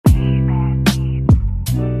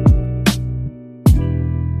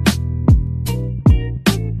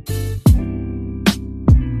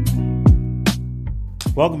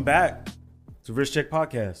Welcome back to Rich Check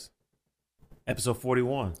Podcast, episode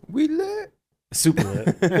 41. We lit. Super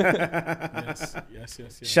lit. Yes.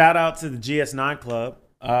 Shout out to the GS9 Club.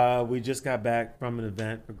 We just got back from an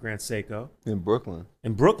event for Grand Seiko In Brooklyn.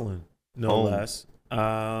 in Brooklyn, no Home. less,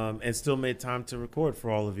 and still made time to record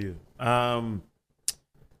for all of you.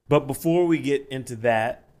 But before we get into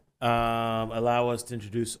that, allow us to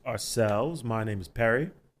introduce ourselves. My name is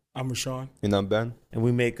Perry, I'm Rashawn. And I'm Ben. and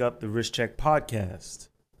we make up the Rich Check Podcast.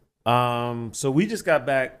 So we just got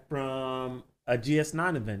back from a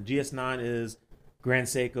GS9 event. GS9 is Grand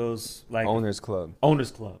Seiko's Owners Club.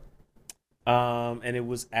 Owners Club. And it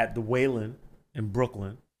was at the Wayland in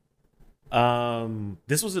Brooklyn.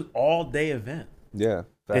 This was an all-day event. Yeah.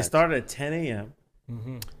 They Facts. started at 10 a.m.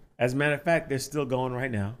 Mm-hmm. As a matter of fact, they're still going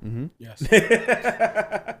right now. Mm-hmm. Yes.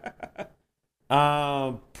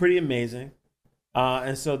 Pretty amazing.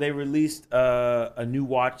 And so they released a new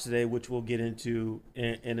watch today, which we'll get into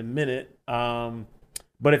in a minute.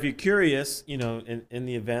 But if you're curious, in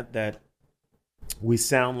the event that we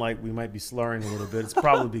sound like we might be slurring a little bit, it's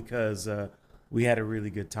probably because we had a really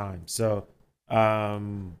good time. So,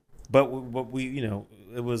 but we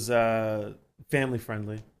it was family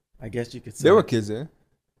friendly, I guess you could say. There were kids there.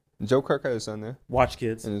 Joe Kirk had his son there. Watch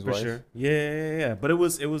kids And his for wife. sure. Yeah. But it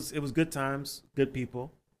was good times, good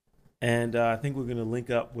people, and I think we're gonna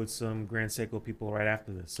link up with some Grand Seiko people right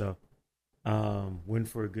after this. So, win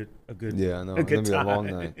for a good Yeah, I know. a It's good going to be a time. long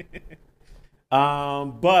night.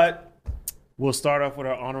 But we'll start off with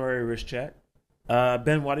our honorary wrist check.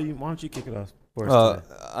 Ben, why don't you kick it off for us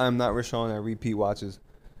today? I'm not Rashawn at Repeat Watches.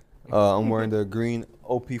 I'm wearing the green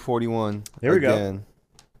OP41. There we go.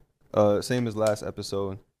 go. Same as last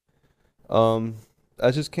episode.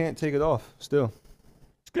 I just can't take it off still.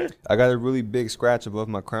 It's good. I got a really big scratch above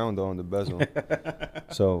my crown though on the bezel.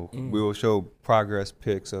 So we will show progress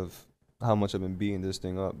pics of how much I've been beating this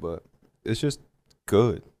thing up, but it's just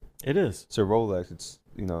good. It is. It's a Rolex. It's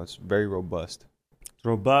very robust. It's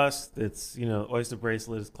robust. It's oyster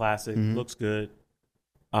bracelet is classic. Mhm. Looks good.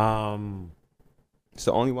 It's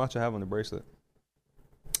the only watch I have on the bracelet.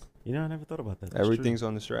 I never thought about that. That's Everything's true.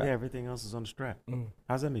 on the strap. Yeah, everything else is on the strap. Mm.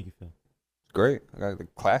 How's that make you feel? It's great. I got the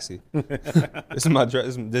classy. This is my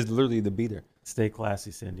dress. This is literally the beater. Stay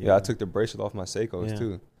classy, San Diego. Yeah, I took the bracelet off my Seikos Yeah.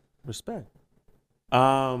 too. Respect.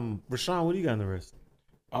 Rashawn, what do you got on the wrist?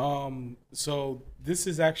 So this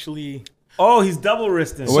is actually. Oh, he's double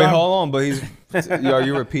wristing. Wait, hold on. But are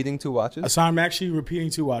you repeating two watches? So I'm actually repeating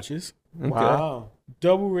two watches. Okay. Wow.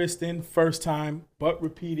 Double wristing, first time, but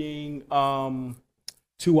repeating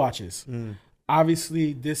two watches. Mm.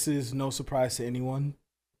 Obviously, this is no surprise to anyone.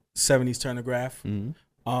 70s Turnograph.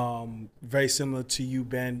 Mhm. Very similar to you,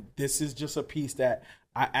 Ben. This is just a piece that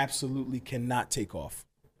I absolutely cannot take off.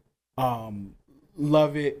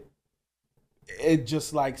 Love it. It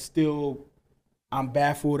just still, I'm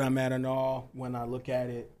baffled. I'm at an awe when I look at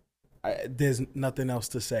it. There's nothing else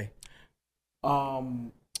to say.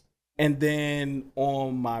 And then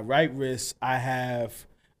on my right wrist, I have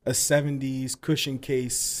a 70s cushion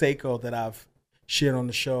case Seiko that I've shared on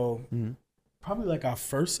the show. Mhm. Probably our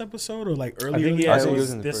first episode or I earlier. think yeah, I it think it was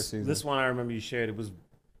was in the first this season. this one I remember you shared.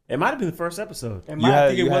 It might have been the first episode. And You I had,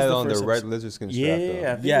 think it you was had it the on the first red episode. lizard skin Yeah, strap I though.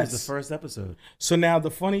 think it Yes. was the first episode. So now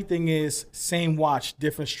the funny thing is, same watch,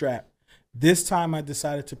 different strap. This time I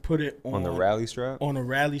decided to put it On the rally strap. on a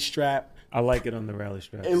rally strap. I like it on the rally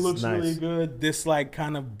strap. It looks nice. really good. This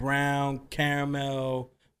kind of brown caramel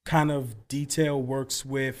kind of detail works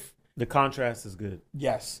with The contrast is good.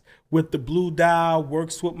 with the blue dial,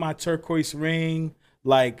 works with my turquoise ring.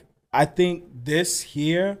 I think this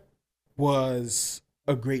here was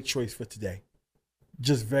a great choice for today.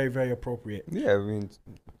 Just very, very appropriate. Yeah, I mean,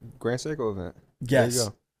 Grand Seiko event. Yes. There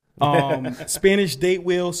you go. Spanish date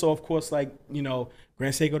wheel. So of course, Grand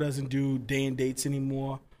Seiko doesn't do day and dates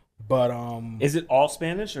anymore. But Is it all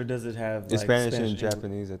Spanish or does it have It's Spanish and English?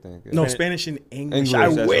 Japanese, I think. Yeah. no, Spanish- Spanish and English. English,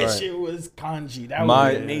 I that's wish right. it was kanji. That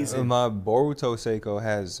my would be amazing. my Boruto Seiko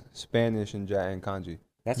has Spanish and kanji.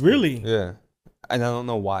 That's Really? Yeah, and I don't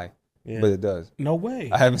know why, Yeah. but it does. No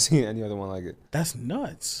way. I haven't seen any other one like it. That's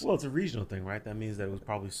nuts. Well, it's a regional thing, right? That means that it was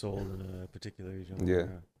probably sold in a particular region. Yeah.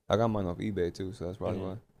 I got mine off eBay too, so that's probably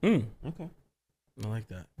Yeah. why. Okay. I like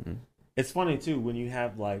that. It's funny too when you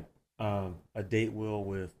have a date wheel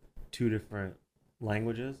with two different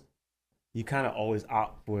languages. You kind of always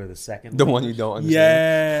opt for the second. The one you language. don't understand.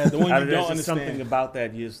 Yeah, the one I you don't know, don't there's just understand. something about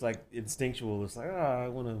that. You just instinctual. It's I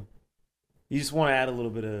want to. You just want to add a little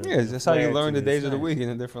bit of. Yeah, that's how you flair learn to the it. days It's of the nice. week in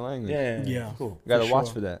a different language. Yeah. Yeah. Cool. You gotta for watch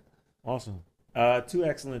sure. for that. Awesome. Two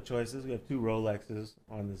excellent choices. We have two Rolexes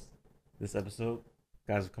on this episode.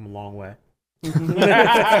 Guys have come a long way.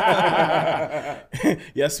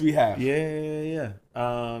 Yes, we have. Yeah.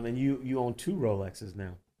 And you own 2 Rolexes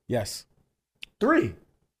now. Yes. 3.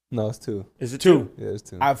 No, it's 2. Is it 2. Yeah, it's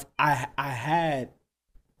 2. I had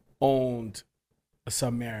owned a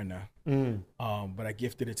Submariner, but I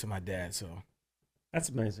gifted it to my dad. So That's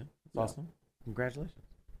amazing. That's awesome. Congratulations.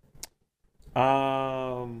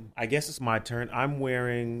 I guess it's my turn. I'm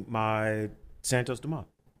wearing my Santos Dumont.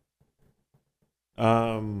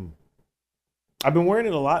 I've been wearing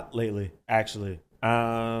it a lot lately, actually.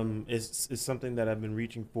 It's something that I've been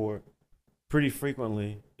reaching for pretty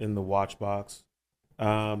frequently in the watch box.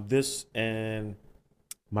 This and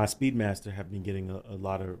my Speedmaster have been getting a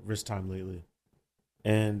lot of wrist time lately.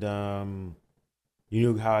 And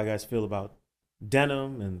you know how I guys feel about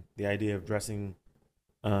denim and the idea of dressing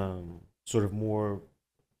sort of more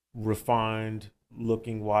refined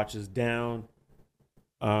looking watches down.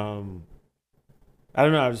 I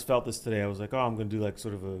don't know. I just felt this today. I was like, oh, I'm going to do like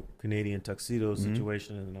sort of a Canadian tuxedo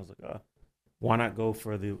situation. And then I was like, why not go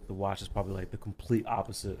for the watch that's probably like the complete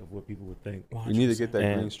opposite of what people would think. 100%. You need to get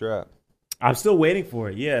that green strap. I'm still waiting for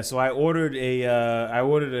it. Yeah. So I ordered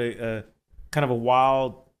a kind of a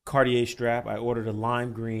wild Cartier strap. I ordered a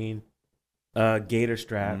lime green gator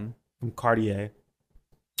strap from Cartier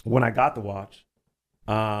when I got the watch,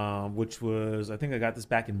 which was, I think I got this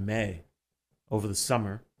back in May over the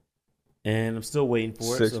summer. And I'm still waiting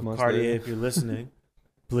for it. 6 So months Cartier, later. if you're listening,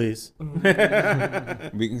 please. We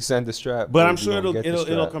can send the strap. But I'm we sure gonna get the it'll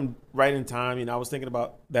strap. come right in time. You know, I was thinking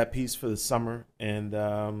about that piece for the summer, and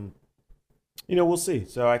you know, we'll see.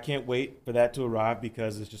 So I can't wait for that to arrive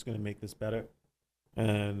because it's just going to make this better,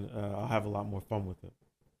 and I'll have a lot more fun with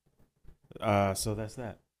it. So that's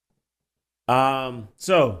that.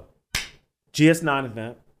 So GS9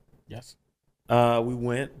 event. Yes. We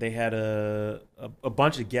went. They had a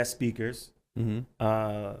bunch of guest speakers,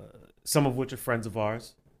 some of which are friends of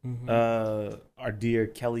ours. Our dear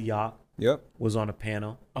Kelly Yock Yep. was on a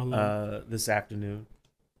panel this afternoon.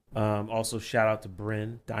 Also, shout out to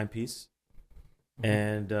Bryn Dimepiece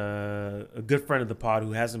and a good friend of the pod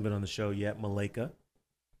who hasn't been on the show yet, Malika.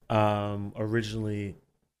 Originally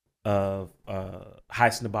of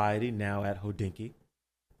High Snobiety, now at Hodinkee.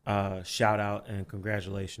 Shout out and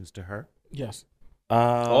congratulations to her. Yes.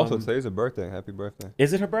 Also, today's her birthday. Happy birthday.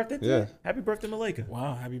 Is it her birthday today? Yeah. Happy birthday, Malika.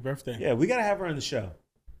 Wow. Happy birthday. Yeah, we got to have her on the show.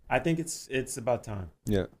 I think it's about time.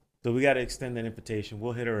 Yeah. So we got to extend that invitation.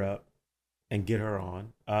 We'll hit her up and get her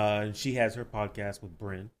on. And she has her podcast with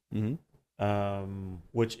Bryn,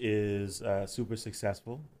 which is super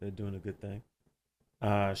successful. They're doing a good thing.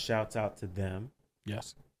 Shouts out to them.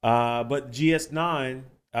 Yes. But GS9,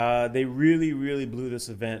 they really, really blew this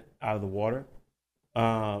event out of the water.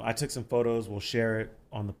 I took some photos. We'll share it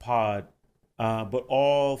on the pod. But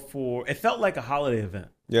it felt like a holiday event,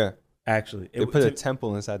 Yeah. actually. They put a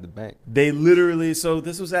temple inside the bank. They literally, so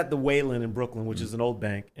this was at the Wayland in Brooklyn, which is an old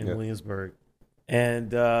bank in Williamsburg.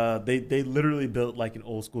 And they literally built like an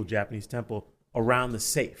old school Japanese temple around the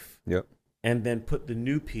safe. Yep. And then put the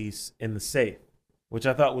new piece in the safe, which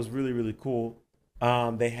I thought was really, really cool.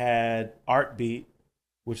 They had Art Beat,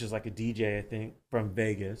 which is like a DJ, I think, from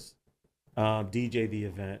Vegas, DJ the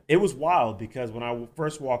event. It was wild because when I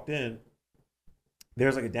first walked in,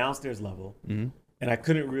 there's like a downstairs level, and I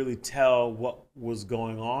couldn't really tell what was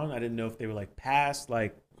going on. I didn't know if they were like past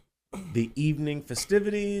like the evening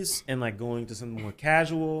festivities and like going to something more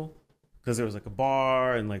casual because there was like a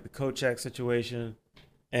bar and like the coat check situation.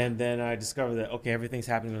 And then I discovered that, okay, everything's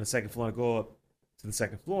happening on the second floor. I go up to the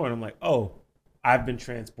second floor and I'm like, oh, I've been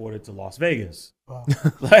transported to Las Vegas. Wow.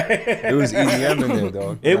 It was EDM in there,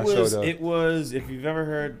 dog. It was. If you've ever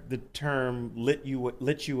heard the term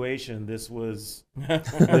lituation, this was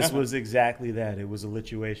exactly that. It was a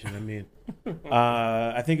lituation. I mean,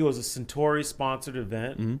 I think it was a Centauri sponsored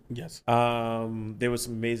event. Yes. There was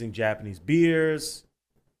some amazing Japanese beers.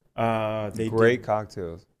 Great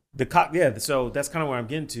cocktails. So that's kind of where I'm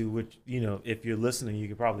getting to. Which, you know, if you're listening, you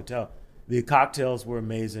can probably tell. The cocktails were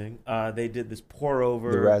amazing. They did this pour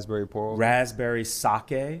over. The raspberry pour over. Raspberry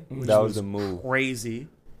sake. Which That was the move. Crazy.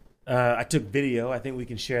 I took video. I think we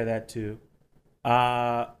can share that too.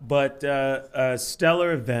 But a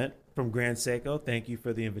stellar event from Grand Seiko. Thank you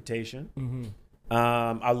for the invitation.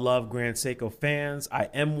 I love Grand Seiko fans. I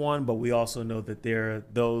am one, but we also know that there are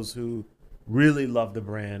those who really love the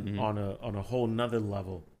brand on a whole nother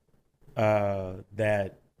level.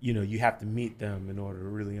 That, you know, you have to meet them in order to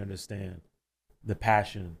really understand the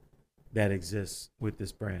passion that exists with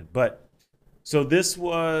this brand. But so this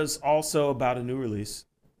was also about a new release.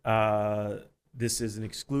 This is an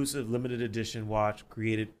exclusive limited edition watch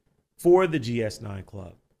created for the GS9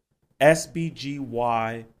 Club.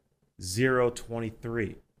 SBGY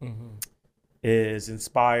 023 Mm-hmm. is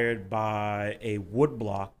inspired by a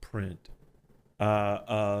woodblock print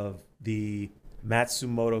of the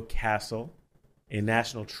Matsumoto Castle, a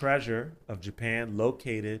national treasure of Japan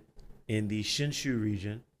located in the Shinshu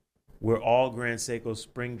region, where all Grand Seiko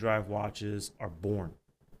Spring Drive watches are born.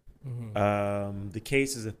 The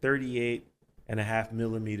case is a 38.5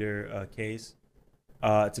 millimeter case.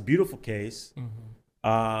 It's a beautiful case.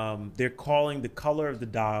 They're calling the color of the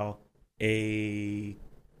dial I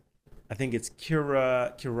think it's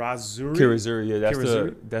Kirazuri. Kirazuri, yeah,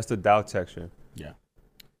 Kirazuri? that's the dial texture. Yeah.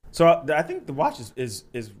 So I think the watch is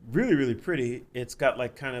really, really pretty. It's got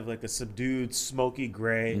like kind of like a subdued smoky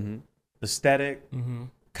gray aesthetic.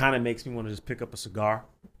 Kind of makes me want to just pick up a cigar.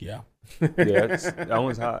 Yeah. Yeah, that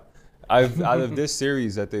one's hot. Out of this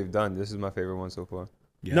series that they've done, this is my favorite one so far.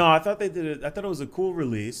 Yeah. No, I thought they did it. I thought it was a cool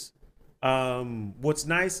release. What's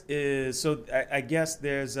nice is, so I guess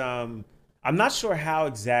there's, I'm not sure how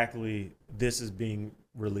exactly this is being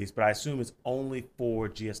released, but I assume it's only for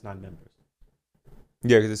GS9 members.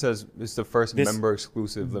 Yeah, because it says it's the first member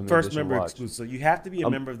exclusive limited First edition member watch. exclusive. So you have to be a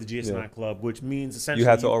member of the GS9 club, which means essentially You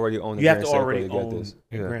have to already own a you have Grand to Seiko already to get own this.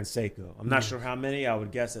 a Yeah. Grand Seiko. I'm not sure how many. I would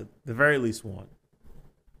guess at the very least one.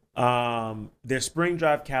 Their spring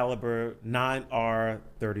drive caliber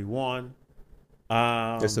 9R31.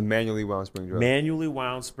 It's a manually wound spring drive. Manually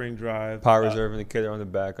wound spring drive. Power reserve and the kit on the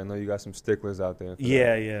back. I know you got some sticklers out there. For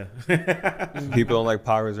Yeah, that. yeah. People don't like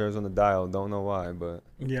power reserves on the dial. Don't know why, but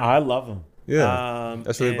Yeah. I love them. yeah,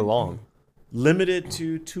 that's where they and belong. Limited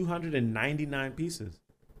to 299 pieces.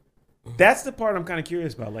 That's the part I'm kind of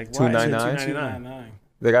curious about. Like, why is it 299? 299?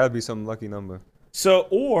 There got to be some lucky number. So,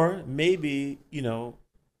 or maybe,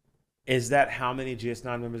 is that how many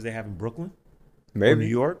GS9 members they have in Brooklyn? Or New Maybe.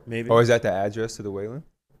 York? Maybe. Or is that the address to the Wayland?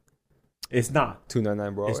 It's not.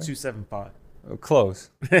 299 Broadway? It's 275. Oh, close.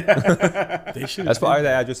 They should. That's probably the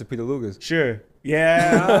address of Peter Luger's. Sure.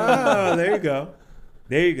 Yeah. Oh, there you go.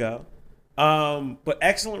 There you go. But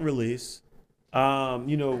excellent release.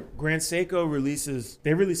 Grand Seiko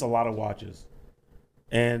release a lot of watches.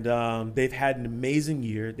 And they've had an amazing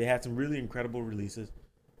year. They had some really incredible releases.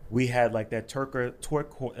 We had like that Turquoise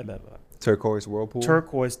Whirlpool.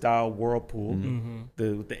 turquoise style Whirlpool, Mm-hmm.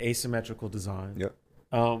 the asymmetrical design, Yep.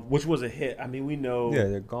 which was a hit. I mean, we know. Yeah,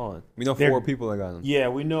 they're gone. We know They're- 4 people that got them. Yeah,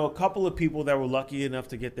 we know a couple of people that were lucky enough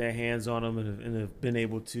to get their hands on them and have been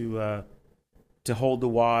able to hold the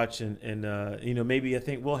watch and maybe I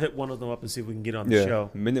think we'll hit one of them up and see if we can get on the show.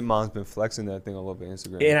 Minute Mom's been flexing that thing all over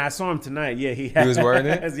Instagram. And I saw him tonight. Yeah, he was wearing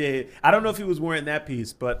it? Yeah, I don't know if he was wearing that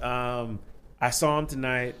piece, but I saw him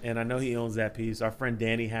tonight, and I know he owns that piece. Our friend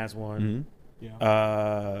Danny has one. Mhm.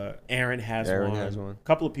 Yeah. Aaron has Aaron one. has one. A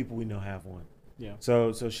couple of people we know have one. Yeah.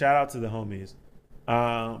 So shout out to the homies.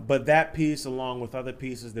 But that piece, along with other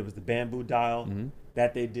pieces, there was the bamboo dial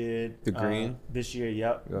that they did. The green? this year,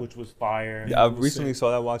 yep, which was fire. Yeah, I recently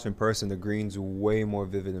saw that watch in person. The green's way more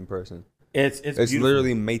vivid in person. It's beautiful.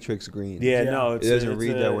 literally matrix green. Yeah, Yeah. no, It doesn't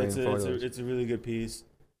read that way in photos. It's a really good piece.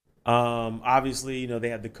 Obviously, they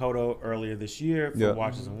had the Kodo earlier this year for Yeah.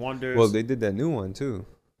 Watches and Wonders. Well, they did that new one too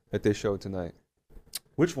that they showed tonight.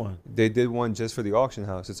 Which one? They did one just for the auction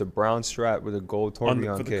house. It's a brown strap with a gold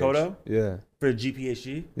tourbillon for the cage. Kodo? Yeah, For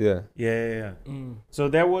GPHG? yeah. Yeah. So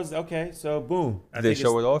there was, okay, so boom. Did they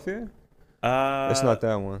show it off here? It's not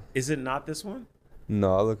that one. Is it not this one?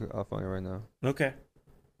 No, I'll find it right now. Okay.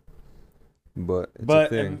 But it's a But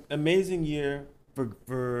thing. an amazing year for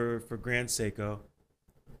Grand Seiko.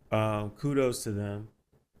 Kudos to them.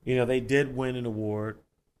 They did win an award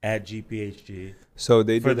at GPHG So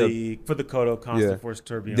they for did the Kodo Constant Yeah. Force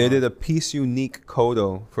Tourbillon. they did a piece unique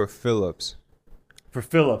Kodo for Philips. for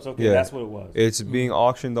Philips. Okay, Yeah. that's what it was. It's being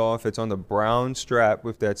auctioned off. It's on the brown strap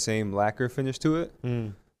with that same lacquer finish to it,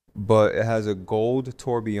 but it has a gold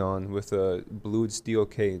tourbillon with a blued steel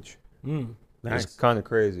cage. Nice. It's kind of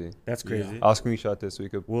crazy. That's crazy. I'll screenshot this so we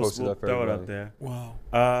could We'll post it up for throw it everybody. up there. Wow.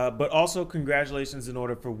 But also congratulations in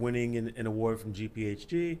order for winning an award from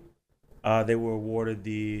GPHG. They were awarded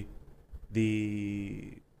the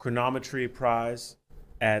chronometry prize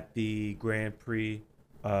at the Grand Prix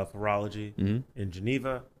of Horology in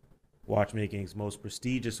Geneva, watchmaking's most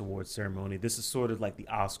prestigious award ceremony. This is sort of like the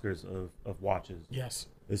Oscars of watches. Yes.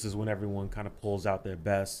 This is when everyone kind of pulls out their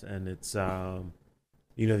best, and it's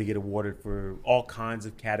they get awarded for all kinds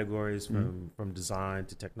of categories from design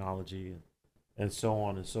to technology and so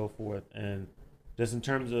on and so forth. And just in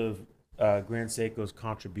terms of Grand Seiko's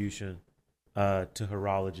contribution to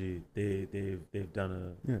horology, they've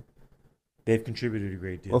done they've contributed a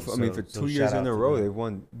great deal. Well, I mean, for So 2 years shout in out a to row, them. they've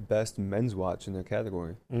won best men's watch in their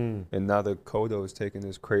category, and now the Kodo is taking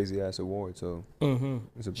this crazy ass award. So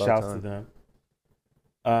it's about Shouts time. to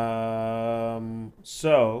them.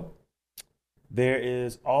 So there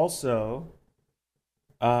is also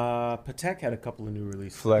Patek had a couple of new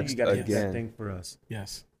releases. I think Flexed you gotta hit that again. thing for us.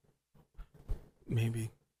 Yes.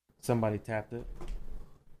 Maybe. Somebody tapped it.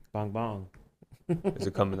 Bong bong. Is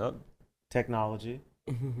it coming up? Technology.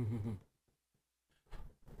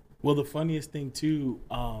 Well, the funniest thing too,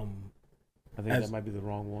 I think As- that might be the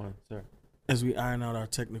wrong one, sir. as we iron out our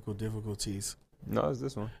technical difficulties, No, it's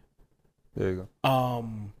this one. There you go.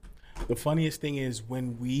 the funniest thing is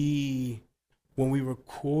when we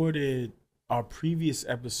recorded our previous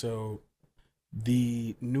episode,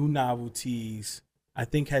 the new novelties I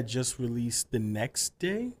think had just released the next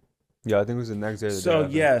day. Yeah, I think it was the next day. or the day So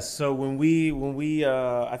after. yes, so when we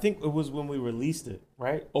I think it was when we released it,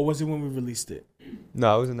 right? Or was it when we released it?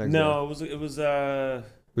 No, it was the next day. No, it was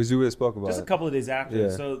Because you would spoke about just a it. couple of days after. Yeah.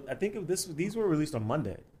 So I think these were released on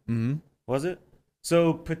Monday. Mm-hmm. Was it?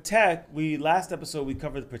 So Patek, last episode we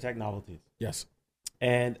covered the Patek novelties. Yes.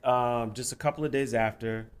 And just a couple of days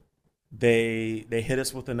after, they hit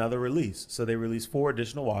us with another release. So they released 4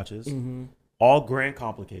 additional watches, all grand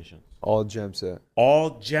complications, All gem set.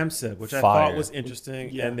 all gem set, which I Fire. thought was interesting,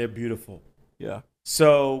 Yeah. and they're beautiful. Yeah.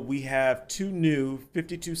 So we have 2 new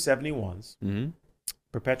 5271s, Mm-hmm.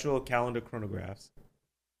 perpetual calendar chronographs,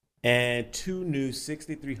 and 2 new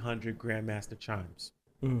 6300 Grandmaster chimes.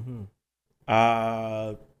 Mm-hmm.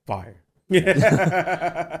 Fire.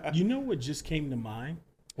 You know what just came to mind?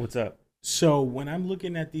 What's up? So when I'm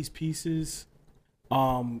looking at these pieces,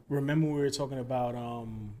 remember we were talking about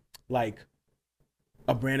like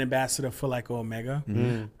a brand ambassador for like Omega.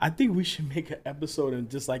 I think we should make an episode and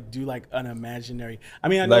just like do like an imaginary. I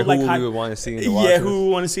mean, I know Like, like who how, we would want to see in the yeah, watches. who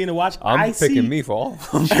we want to see in the watch. I'm picking see, me for all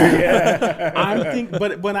of them.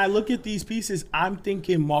 but when I look at these pieces, I'm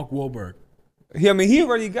thinking Mark Wahlberg. I mean, he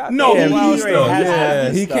already got No, that he wild already stuff. has all Yeah,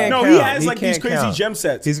 this he stuff. can't No, count. he has like these can't crazy count. gem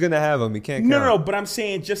sets. He's going to have them. He can't No, count. no, but I'm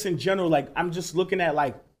saying just in general, like I'm just looking at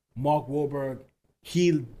like Mark Wahlberg.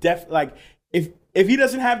 He like if he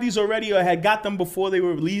doesn't have these already or had got them before they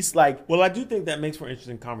were released, like Well, I do think that makes for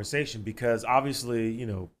interesting conversation because obviously, you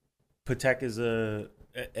know, Patek is a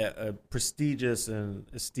prestigious and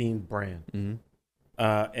esteemed brand.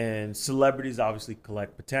 Mm-hmm. And celebrities obviously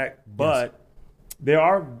collect Patek, but there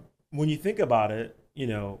are, when you think about it, you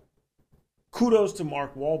know, kudos to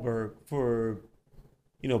Mark Wahlberg for,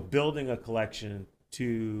 you know, building a collection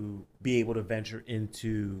to be able to venture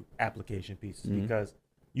into application pieces because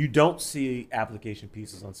you don't see application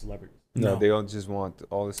pieces on celebrities. No, No. they don't just want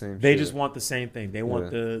all the same They shit. just want the same thing. They want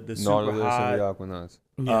the super Nautilus high, and the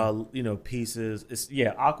Aquanauts. you know, pieces. It's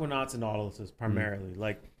Aquanauts and Nautiluses primarily.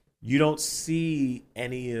 Like you don't see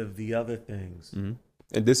any of the other things.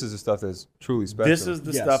 And this is the stuff that's truly special. This is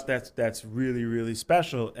the Yes. stuff that's really, really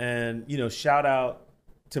special. And, you know, shout out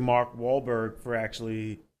to Mark Wahlberg for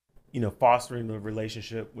actually, you know, fostering the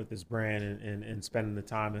relationship with this brand and spending the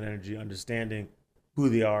time and energy understanding who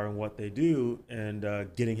they are and what they do and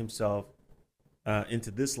getting himself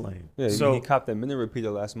into this lane. Yeah, so he copped that minute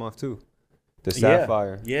repeater last month too. The Yeah.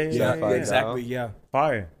 Sapphire. Yeah, Sapphire exactly, dial. yeah.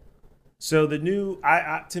 fire. So the new,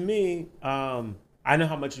 to me, I know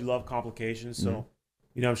how much you love complications. So,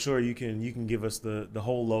 you know, I'm sure you can give us the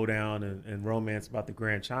whole lowdown and romance about the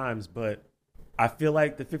Grand Chimes, but I feel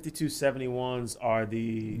like the 5271s are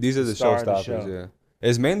These are the star of showstoppers, show. yeah.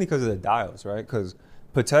 It's mainly because of the dials, right? Because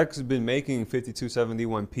Patek's been making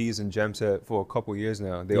 5271Ps and gem set for a couple years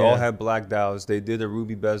now. They all Yeah. have black dials. They did a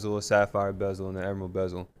ruby bezel, a sapphire bezel, and an emerald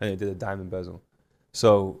bezel, and they did a diamond bezel.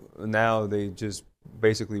 So now they just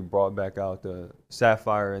basically brought back out the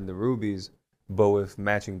sapphire and the rubies, but with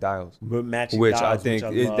matching dials, But matching which dials, I think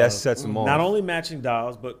love. that sets them off. Not only matching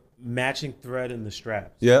dials, but matching thread in the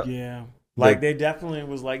straps. Yeah, Yeah. Like Like- they definitely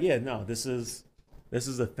was like, yeah, no, this is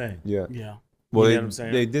a thing. yeah. Yeah. Well, You know what I'm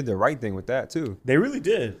saying? they did the right thing with that too, They really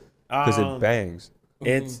did. because it bangs.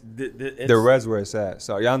 It's The red's where it's at.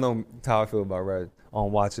 So y'all know how I feel about red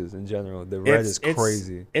on watches in general. The red is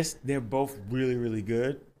crazy. They're both really, really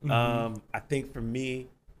good. I think for me,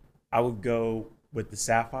 I would go with the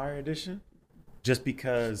Sapphire edition, just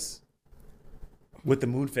because with the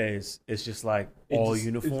moon phase, it's just like all it's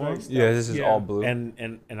uniform, very Yeah, this is Yeah. all blue.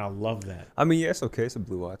 and I love that. I mean, yeah, it's okay. It's a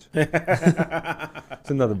blue watch. It's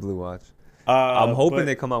another blue watch. I'm hoping but-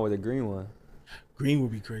 they come out with a green one. Green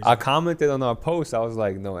would be crazy. I commented on our post. I was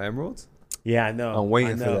like, no emeralds. Yeah, I know. I'm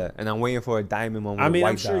waiting I for know. that, and I'm waiting for a diamond one. With I mean, a white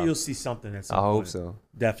I'm sure dial. you'll see something at some I hope point. so.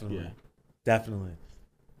 Definitely. Yeah. Definitely.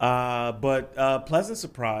 But pleasant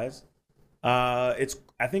surprise.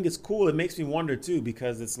 I I think it's cool. It makes me wonder too,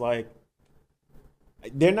 because it's like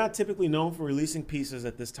they're not typically known for releasing pieces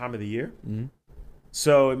at this time of the year. Mm-hmm.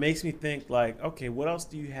 So it makes me think like, okay, what else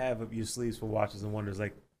do you have up your sleeves for Watches and Wonders?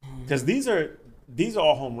 Like, because these are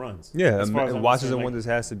all home runs. Yeah, as far as I'm Watches concerned. and Like, Wonders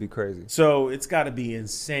has to be crazy. so it's got to be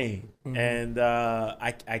insane, and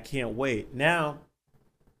I can't wait. Now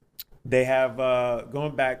they have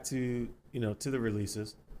going back to to the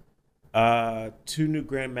releases, 2 new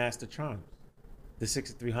Grandmaster chimes, the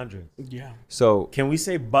 6300. Yeah. So, Can we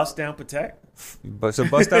say bust down Patek? but so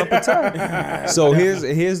bust down Patek. So here's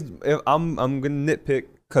if I'm gonna nitpick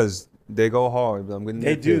because they go hard, but I'm gonna.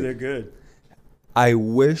 They nitpick. do. They're good. I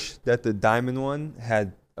wish that the diamond one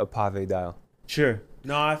had a pave dial. Sure.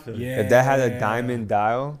 No, I feel you. Yeah. If that had a diamond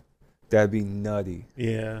dial, that'd be nutty.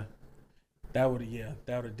 Yeah. That would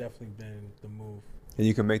have definitely been the move. And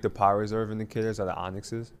you can make the power reserve indicators out of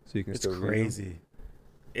onyxes, so you can It's still read them. crazy.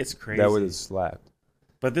 It's crazy. That would have slapped.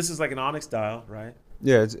 But this is like an onyx dial, right?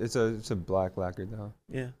 Yeah, it's a black lacquer dial.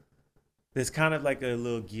 Yeah. There's kind of like a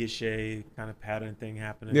little guilloche kind of pattern thing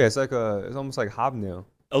happening. Yeah, it's almost like hobnail.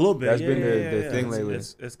 A little bit. That's yeah, been the yeah. thing It's- lately.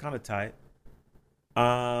 It's kind of tight.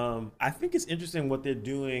 I think it's interesting what they're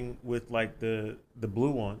doing with like the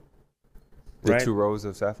blue one. The Right. 2 rows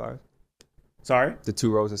of sapphires. Sorry? The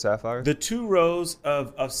 2 rows of sapphires. The 2 rows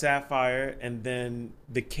of sapphire, and then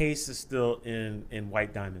the case is still in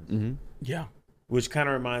white diamonds, Mm-hmm. Yeah. which kind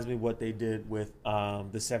of reminds me what they did with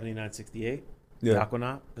the 7968, Yeah, the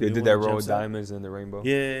Aquanaut. the they new did one, that the row gem of set. diamonds and the rainbow.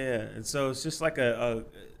 Yeah. And so it's just like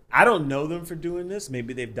I don't know them for doing this.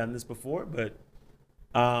 Maybe they've done this before, but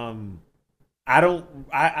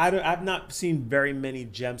I've not seen very many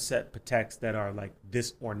gem set Pateks that are like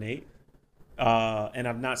this ornate. And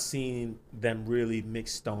I've not seen them really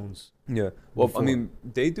mix stones. Yeah. Well, Before. I mean,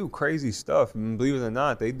 they do crazy stuff. I mean, believe it or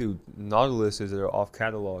not, they do Nautiluses that are off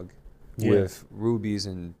catalog Yeah. with rubies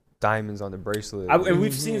and diamonds on the bracelet. And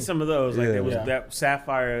we've seen some of those. Like Yeah. there was Yeah. that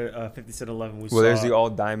Sapphire 5711 we saw. well, there's the all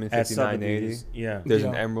diamond at 5980. Sotheby's. Yeah. There's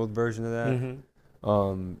an Yeah. emerald version of that.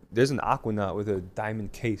 Mhm. There's an Aquanaut with a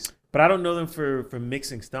diamond case. But I don't know them for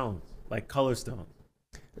mixing stones, like color stones.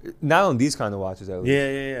 Not on these kind of watches, at least.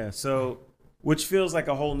 Yeah. So, which feels like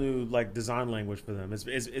a whole new like design language for them. It's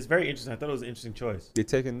very interesting. I thought it was an interesting choice. They're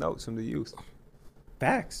taking notes from the youth.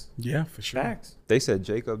 Facts. Yeah, for sure. Facts. They said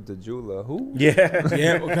Jacob the jeweler. Who? Yeah.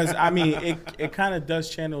 Yeah, because I mean, it kind of does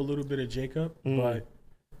channel a little bit of Jacob, but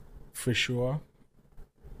for sure,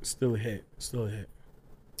 still a hit. Still a hit.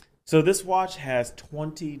 So this watch has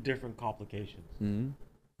 20 different complications. Mm-hmm.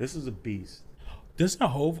 This is a beast. Doesn't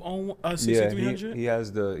Hove own a Yeah, 6300? he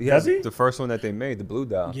has the Does he? the first one that they made, the blue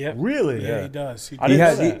dial. Yeah. Really? Yeah, he does. He I He didn't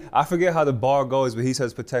does. know has. that. I forget how the bar goes, but he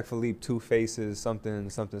says Patek Philippe 2 faces something, and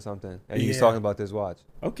he's Yeah. talking about this watch.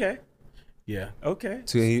 Okay. Yeah. Okay.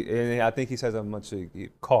 So and I think he says how much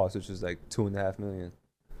it costs, which is like $2.5 million.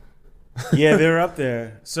 Yeah, they're up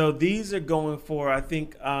there. So these are going for, I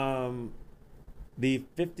think, the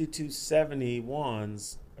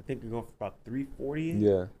 5271s. I think they're going for about 340.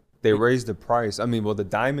 Yeah, they raised the price. I mean, well, the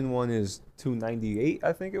diamond one is $298,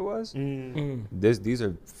 I think it was. These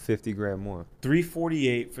are 50 grand more,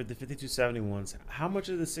 348 for the 5271s. How much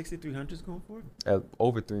are the 6300s going for? at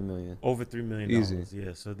over $3 million. Over $3 million. Easy.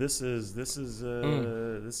 Yeah. So this is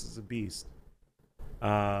a beast.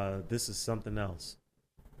 This is something else.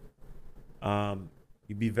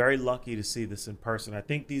 You'd be very lucky to see this in person. I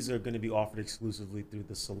think these are going to be offered exclusively through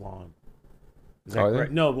the salon. Is that Are they?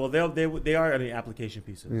 correct? No. Well, they are the application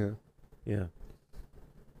pieces. Yeah, Yeah.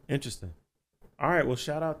 Interesting. All right. Well,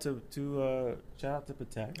 shout out to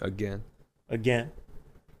Patek again.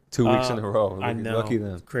 2 weeks in a row. I know. Lucky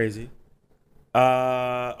them. It's crazy.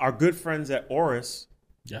 Our good friends at Oris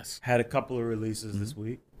Yes. had a couple of releases Mm-hmm. this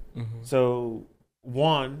week. Mm-hmm. So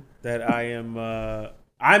one that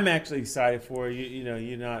I'm actually excited for.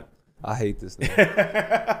 You're not. I hate this thing.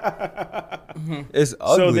 It's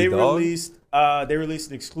ugly, So they dog. released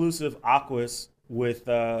an exclusive Aquas with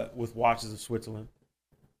Watches of Switzerland.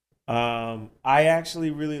 I actually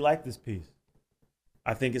really like this piece.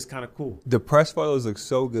 I think it's kind of cool. The press photos look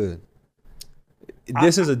so good.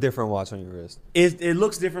 This is a different watch on your wrist. It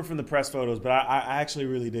looks different from the press photos, but I actually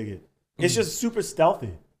really dig it. It's just super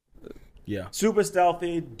stealthy. Yeah. Super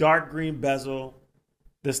stealthy, dark green bezel.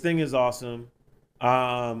 This thing is awesome.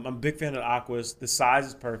 I'm a big fan of the Aquas. The size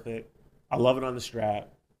is perfect. I love it on the strap.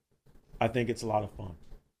 I think it's a lot of fun.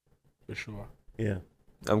 For sure. Yeah.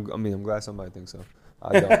 I'm glad somebody thinks so.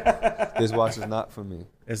 I don't. This watch is not for me.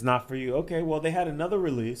 It's not for you. Okay, well, they had another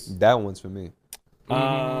release. That one's for me.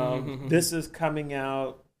 This is coming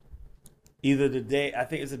out either the day. I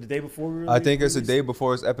think is it the day before we I think it's the release? day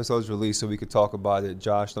before this episode's released, so we could talk about it.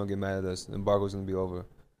 Josh, don't get mad at us. The embargo's gonna be over.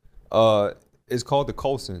 It's called the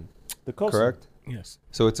Coulson, The Coulson. correct? Yes.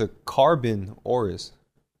 So it's a carbon Oris.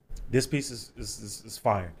 This piece is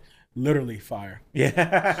fire. Literally fire.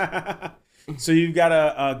 Yeah. So you've got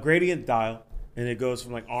a gradient dial, and it goes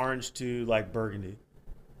from like orange to like burgundy.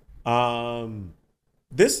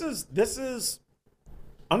 This is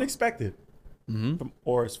unexpected from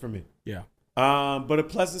Oris for me. Yeah. But a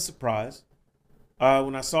pleasant surprise.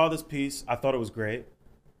 When I saw this piece, I thought it was great.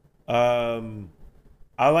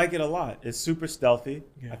 I like it a lot. It's super stealthy.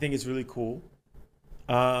 Yeah. I think it's really cool.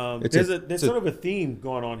 It's There's sort of a theme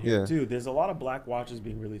going on here Yeah. too. There's a lot of black watches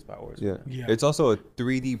being released by Oris. Yeah. Yeah. It's also a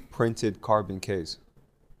 3D printed carbon case.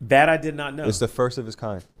 That I did not know. It's the first of its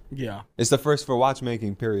kind. Yeah. It's the first for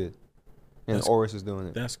watchmaking, period. And That's- Oris is doing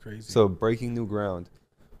it. That's crazy. So breaking new ground.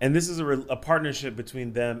 And this is a partnership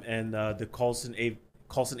between them and the Coulson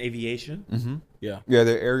Aviation Mm-hmm. yeah. Yeah,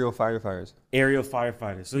 they're aerial firefighters. aerial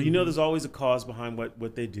firefighters. So you know there's always a cause behind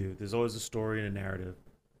what they do. There's always a story and a narrative,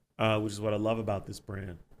 which is what I love about this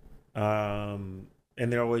brand. And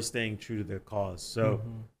they're always staying true to their cause. So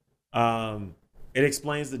it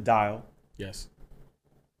explains the dial. Yes.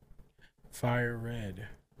 Fire red.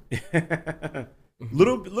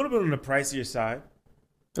 little bit on the pricier side.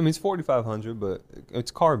 I mean, it's 4,500, but it's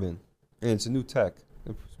carbon, and it's a new tech.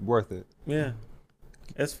 It's worth it. Yeah.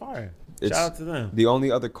 It's fire. It's- Shout out to them. The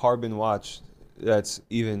only other carbon watch that's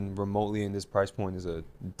even remotely in this price point is a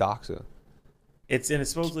Doxa. It's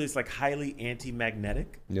supposedly it's like highly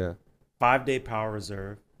anti-magnetic, Yeah. 5-day power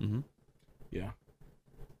reserve. Mm-hmm. Yeah.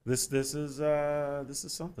 This is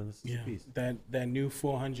something. This is Yeah. a piece. That new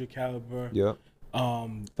 400 caliber. Yep.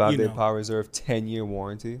 5-day power reserve, 10-year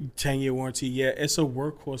warranty. 10-year warranty. Yeah, it's a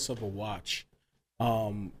workhorse of a watch.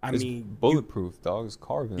 I It's mean, bulletproof, dog. It's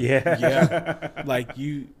carbon. Yeah. yeah, like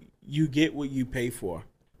you get what you pay for.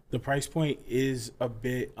 The price point is a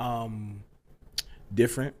bit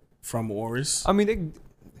different from Oris. I mean,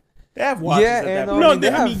 They have watches yeah, at that and point. No, they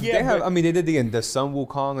I have, mean, yeah, they have. but- I mean, they did the Sun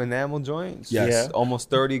Wukong enamel joints. Yes. Yeah. Almost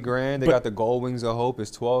 30 grand. They But- got the gold wings of hope.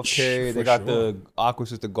 It's 12K. For They got sure. the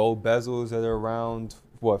Aquas with the gold bezels that are around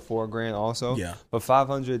what, 4 grand also. Yeah. But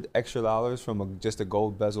 $500 extra from just a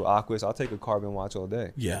gold bezel Aquas. I'll take a carbon watch all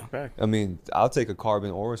day. Yeah. Fact. I mean, I'll take a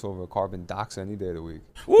carbon Oris over a carbon Doxa any day of the week.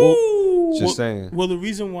 Woo! Just saying. Well, the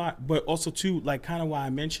reason why, but also too, like kind of why I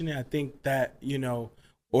mentioned it, I think that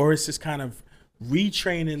Oris is kind of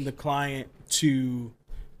retraining the client to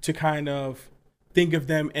kind of think of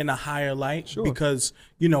them in a higher light. Sure. Because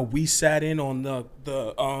we sat in on the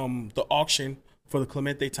auction for the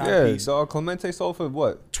Clemente Yeah, timepiece. so Clemente sold for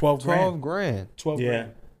what? 12 grand. grand. 12 Yeah.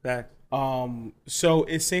 grand. Fact. So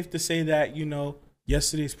it's safe to say that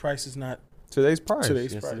yesterday's price is not Today's price.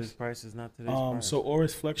 today's Yesterday's price. price is not today's price. So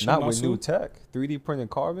Oris Flexion Not with Muscle, new tech. 3D printed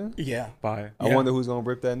carbon. yeah, fire. I Yeah. wonder who's going to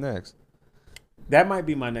rip that next. That might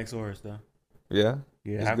be my next Oris though. Yeah?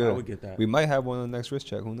 Yeah, It's I good. would get that. We might have one on the next wrist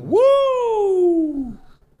check. Who knows? woo,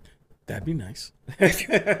 that'd be nice.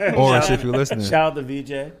 Oris, if you're listening. Shout out to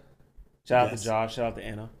VJ. Shout out Yes. to Josh. Shout out to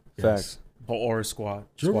Anna. Facts. Whole Oris squad.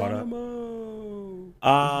 Squad up. Geronimo.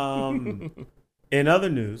 In other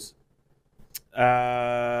news,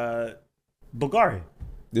 Bulgari.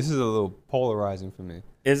 This is a little polarizing for me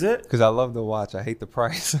Is it? because I love the watch. I hate the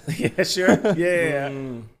price. Yeah, sure. Yeah.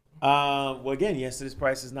 Mm. Well, again, yesterday's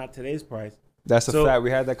price is not today's price. That's a So- fact.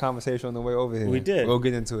 We had that conversation on the way over here. We did. We'll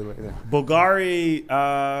get into it later. Bulgari,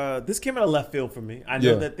 this came out of left field for me. I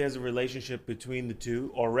know Yeah. that there's a relationship between the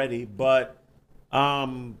two already, but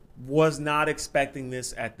was not expecting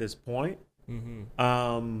this at this point.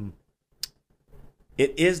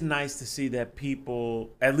 It is nice to see that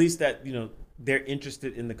people, at least that, they're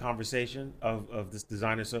interested in the conversation of this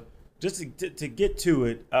designer. So just to get to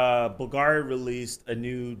it, Bulgari released a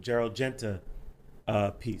new Gerald Genta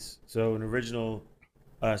piece. So an original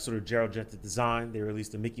sort of Gerald Genta design. They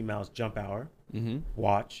released a Mickey Mouse Jump Hour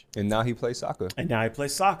watch. And now he plays soccer. And now he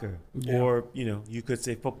plays soccer. Yeah. Or, you could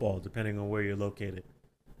say football, depending on where you're located.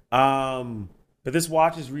 But this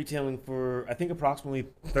watch is retailing for, I think, approximately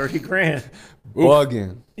 30 grand.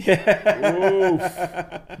 Bugging.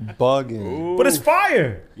 Yeah. Bugging. But it's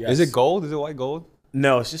fire. Yes. Is it gold? Is it white gold?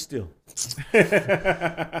 No, it's just steel. You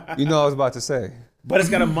know what I was about to say. But it's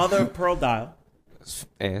got a mother of pearl dial.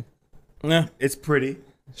 And Yeah. It's pretty.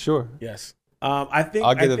 sure. Yes. I think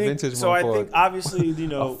I'll get I a think, vintage so one I for think obviously,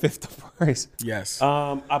 A fifth the price. Yes.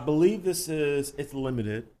 I believe it's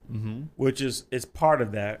limited, which is part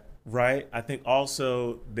of that, right? I think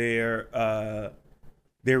also they're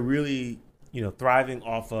really thriving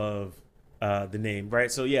off of the name,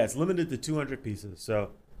 right? So yeah, it's limited to 200 pieces.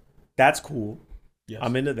 So That's cool. Yes.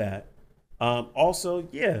 I'm into that. Also,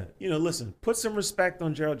 yeah, listen, put some respect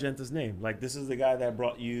on Gerald Genta's name. Like, this is the guy that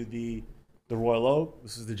brought you the Royal Oak.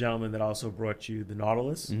 This is the gentleman that also brought you the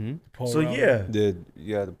Nautilus. Mm-hmm. Pole So router.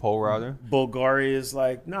 The pole router. Bulgari is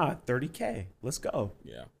like, nah, $30K. Let's go.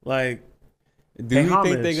 Yeah. Like, Do Pay you think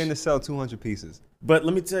homage. they're gonna sell 200 pieces? but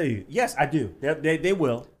let me tell you, yes, I do. They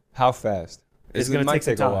will. How fast? It's It gonna might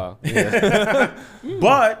take some a while. time. Yeah.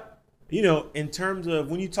 But, in terms of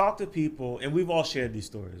when you talk to people, and we've all shared these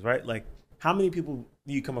stories, right? Like, how many people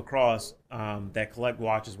do you come across that collect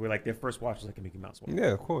watches where, like, their first watch is like a Mickey Mouse watch?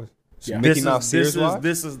 Yeah, of course. Yeah. Mickey Mouse Sears watch.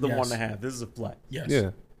 This is the Yes. one to have. This is a flex. Yes. Yeah,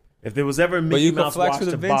 If there was ever a but Mickey you can Mouse flex watch with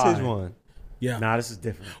a to vintage buy, one. Yeah. nah, this is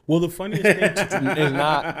different. Well, the funniest thing, It's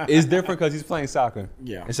not. It's different because he's playing soccer.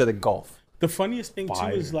 Yeah. Instead of golf. the funniest thing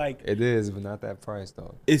Fire. too is like It is, but not that price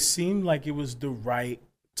though. it seemed like it was the right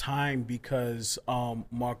time because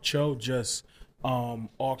Mark Cho just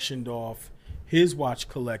auctioned off his watch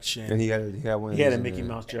collection. And he had one. Of He had these a in Mickey there.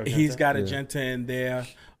 Mouse Gerald He's Genta. got a Yeah. Genta in there.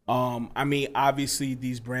 I mean, obviously,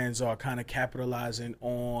 these brands are kind of capitalizing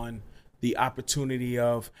on the opportunity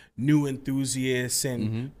of new enthusiasts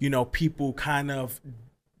and people kind of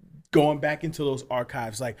going back into those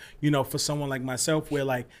archives. Like, for someone like myself, where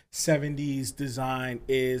like 70s design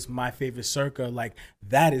is my favorite circa, like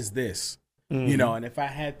that is this. And if I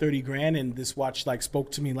had 30 grand and this watch like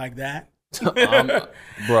spoke to me like that,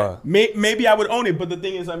 Bruh. maybe I would own it. But the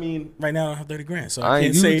thing is, I mean, right now I don't have 30 grand, so I I can't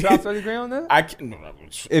ain't, you say drop 30 grand on that? I can.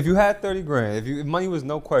 If you had 30 grand, if money was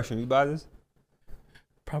no question, you buy this?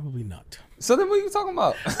 Probably not. So then what are you talking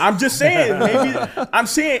about? I'm just saying.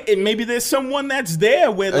 Maybe there's someone that's there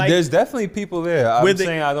where like There's definitely people there. I'm With the-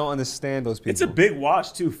 saying I don't understand those people. It's a big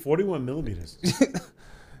watch too, 41 millimeters.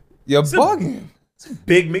 You're bugging.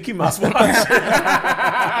 Big Mickey Mouse watch.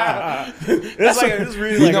 It's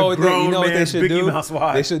really You like know a what grown they man's should Mickey do? Mouse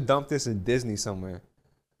watch. They should dump this in Disney somewhere.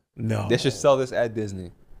 No, They should sell this at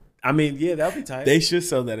Disney. I mean, yeah, that would be tight. they should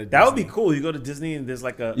sell that at That would be Disney. cool. You go to Disney and there's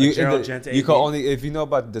like a You, Gerald Genta. you AD. could only, if you know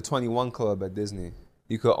about the 21 Club at Disney,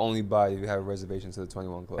 you could only buy if you have a reservation to the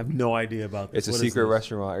 21 I Club. have no idea about this. It's a What is secret this?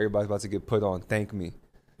 restaurant. Everybody's about to get put on. Thank me.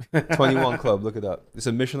 21 Club, look it up. It's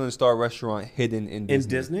a Michelin star restaurant hidden in Disney. In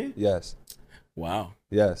Disney? Yes. Wow.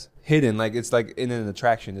 Yes. Hidden. Like it's like in an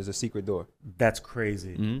attraction. There's a secret door. That's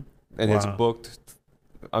crazy. And it's Wow. booked,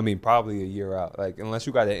 I mean, probably a year out. Like, unless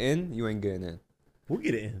you got it in, you ain't getting in. We'll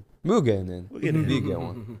get it in. We'll get in. We'll get it in. You get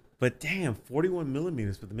one. But damn, 41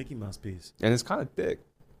 millimeters for the Mickey Mouse piece. And it's kind of thick.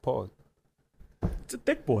 Pause. It's a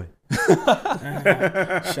thick boy. Shout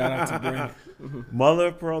out to Brent. Mother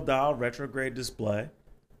of pearl dial retrograde display.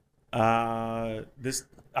 I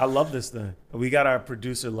love this thing. We got our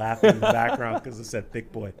producer laughing in the background because it said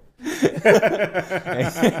thick boy. He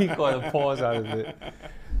caught a pause out of it.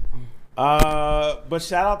 But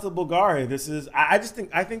shout out to Bulgari. This is I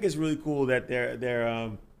think it's really cool that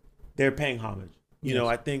they're paying homage. You know,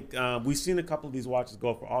 I think we've seen a couple of these watches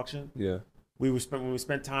go for auction. Yeah. When we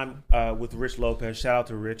spent time with Rich Lopez, shout out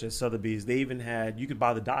to Rich at Sotheby's. They even had, you could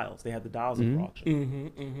buy the dials. They had the dials in for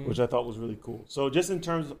auction, which I thought was really cool. So just in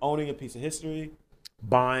terms of owning a piece of history,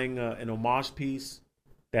 buying an homage piece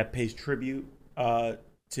that pays tribute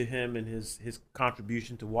to him and his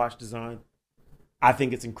contribution to watch design, I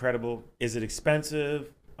think it's incredible. Is it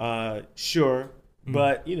expensive? Sure.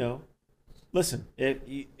 But, listen, if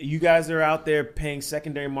you guys are out there paying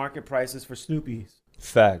secondary market prices for Snoopy's,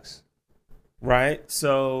 Facts. right?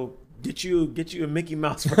 So get you a Mickey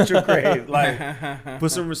Mouse retrograde. Like,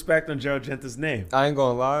 put some respect on Gerald Genta's name. I ain't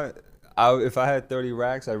gonna lie. If I had 30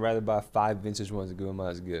 racks, I'd rather buy 5 vintage ones and give them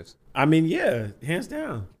as gifts. I mean, yeah, hands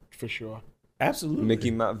down. For sure. Absolutely.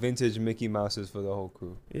 Vintage Mickey Mouses for the whole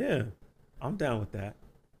crew. Yeah, I'm down with that.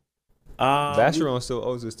 Vacheron still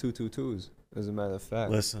owes us 222s, as a matter of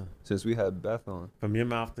fact. Listen, Since we had Beth on. from your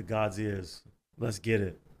mouth to God's ears. Let's get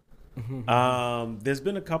it. There's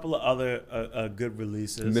been a couple of other good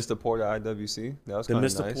releases. Mr. Porter IWC. That was The kind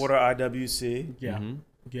of Mr. nice. Porter IWC, Yeah. Mhm.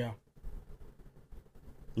 Yeah.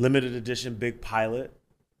 limited edition Big Pilot,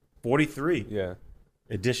 43, Yeah.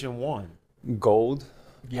 edition 1. Gold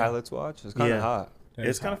Yeah. Pilot's watch. It's kind of Yeah. hot. That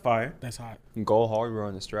It's is kind of hot. fire. That's hot. Gold hardware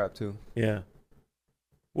on the strap, too. Yeah.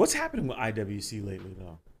 What's happening with IWC lately,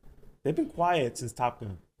 though? They've been quiet since Top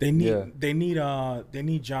Gun. They need Yeah. they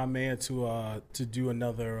need John Mayer to do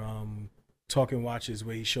another talking watches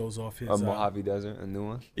where he shows off his A Mojave Desert, a new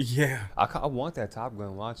one. yeah. I want that Top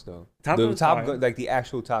Gun watch, though. Top the Gun's Top fire. Gun, like the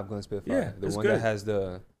actual Top Gun Spitfire. Yeah, the it's one good. that has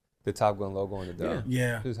the Top Gun logo on the dial.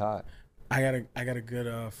 Yeah. It's hot. I got a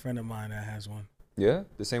good friend of mine that has one. Yeah?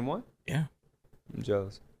 The same one? Yeah. I'm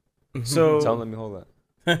jealous. So Tell him let me hold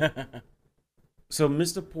that. So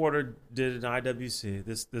Mr. Porter did an IWC.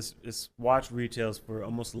 This watch retails for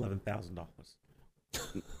almost $11,000.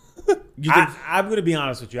 I'm going to be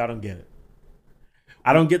honest with you. I don't get it.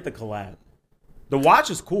 I don't get the collab. The watch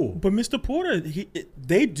is cool. But Mr. Porter,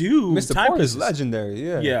 they do. Mr. Porter is legendary.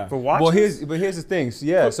 Yeah. Yeah. For watches? Well, here's the thing.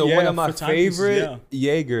 So one of my favorite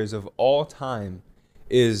Jaegers of all time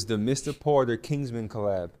is the Mr. Porter Kingsman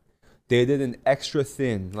collab. They did an extra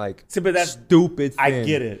thin, like but that's stupid thin. I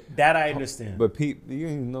get it. That I understand. But Pete, you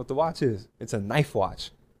don't even know what the watch is. It's a knife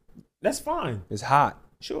watch. That's fine. It's hot.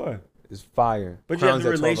 Sure. It's fire. But Crown's you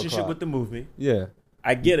have at the 12 relationship o'clock. with the movie. Yeah.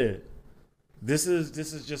 I get it. This is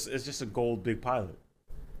just a gold big pilot.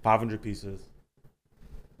 500 pieces.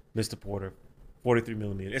 Mr. Porter, 43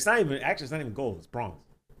 millimeter. It's not even gold. It's bronze.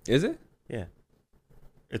 Is it? Yeah.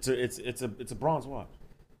 It's a bronze watch.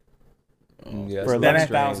 Yeah. For that's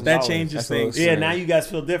 $11,000. That changes That's a little things. Yeah, strange. now you guys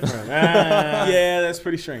feel different. Yeah, that's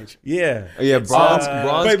pretty strange. Yeah. Yeah, bronze.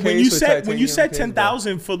 But when case you with said titanium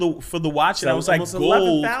 10,000 for the watch, and I was like almost gold.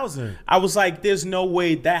 11,000. I was like, there's no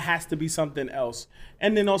way that has to be something else.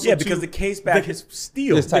 And then also Yeah, because the case back is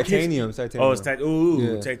steel. It's titanium. It's titanium. Oh, it's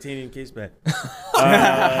ooh, Yeah. titanium case back.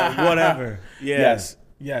 Whatever. Yeah.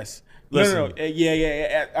 Yes. Listen. No.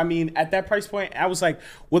 Yeah. I mean, at that price point, I was like,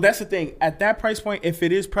 well, that's the thing. At that price point, if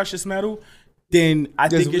it is precious metal, then I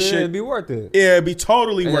think it should It'd be worth it. Yeah, it'd be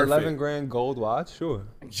totally An worth 11 it. grand gold watch, sure.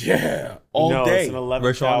 Yeah, all No, day. it's an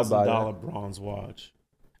Rashawn would buy $11,000 bronze watch.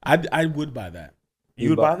 I would buy that. You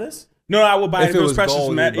would buy this? No, I would buy it if it was precious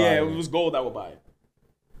gold, metal. you'd buy Yeah, it. if it was gold, I would buy it.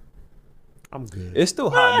 I'm good. It's still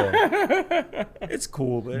hot though. It's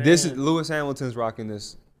cool, but This is Lewis Hamilton's rocking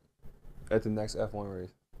this at the next F1 race.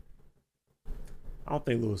 I don't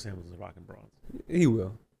think Lewis Hamilton's rocking bronze. He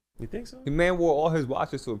will. You think so? The man wore all his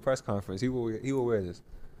watches to a press conference. He will wear this.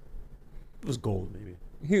 It was gold, maybe.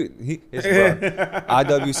 It's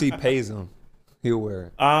IWC pays him. He'll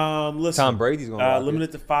wear it. Listen. Tom Brady's gonna rock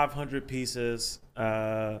limited to 500 pieces.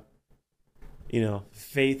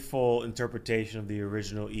 Faithful interpretation of the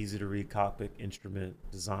original, easy to read cockpit instrument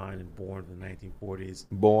design and born in the 1940s.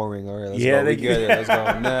 Boring. All right, let's Yeah, go. they We get it. Let's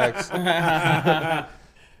go next.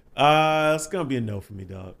 It's gonna be a no for me,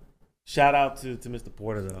 dog. Shout out to Mr.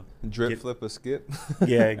 Porter though. Drip, flip, or skip.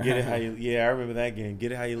 Yeah, get it how you. Yeah, I remember that game.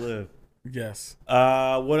 Get it how you live. Yes.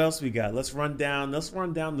 What else we got? Let's run down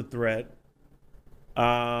the thread.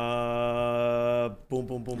 Boom,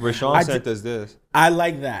 boom, boom. Rashawn sent us this. I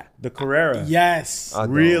like that. The Carrera. Yes. I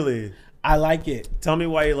don't. Really? I like it. Tell me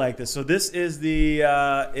why you like this. So this is the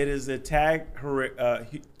Tag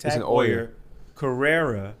an Heuer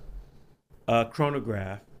Carrera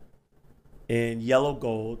chronograph in yellow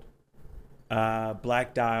gold,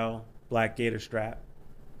 black dial, black gator strap.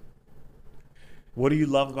 What do you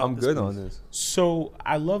love about I'm this good piece? on this. So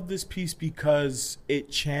I love this piece because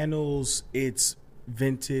it channels its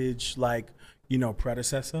vintage,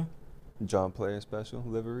 predecessor. John Player special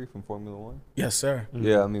livery from Formula One. Yes, sir. Mm-hmm.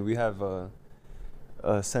 Yeah, I mean we have a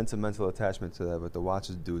sentimental attachment to that, but the watch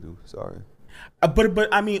is doo-doo. Sorry. But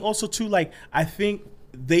I mean also too, I think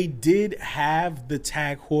they did have the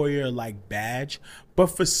Tag Heuer badge, but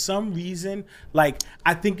for some reason,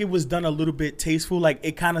 I think it was done a little bit tasteful.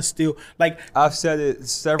 It kind of still I've said it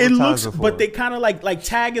several it times looks, before. but they kind of like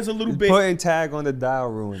Tag is a little bit. Putting tag on the dial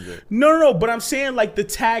ruined it. No. But I'm saying the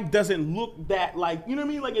tag doesn't look that you know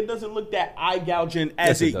what I mean? It doesn't look that eye gouging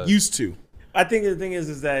as Yes, it it does. used to. I think the thing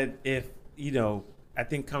is that if I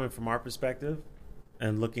think coming from our perspective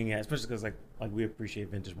and looking at, especially because like we appreciate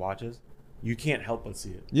vintage watches, you can't help but see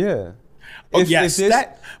it. Yeah. Oh If- yes, if this-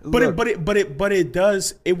 that. But look, it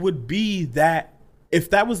does. It would be that if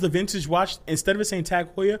that was the vintage watch, instead of it saying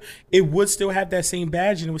Tag Heuer, it would still have that same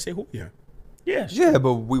badge and it would say Heuer. Yeah, sure. Yeah,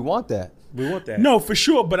 but we want that. We want that. No, for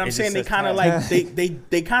sure. But I'm It just saying they says kind of Tag.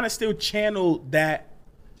 they kind of still channel that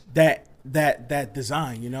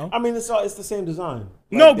design. You know. I mean it's the same design.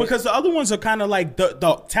 No, because the other ones are kind of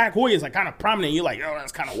the Tag Heuer is kind of prominent. You're like, oh,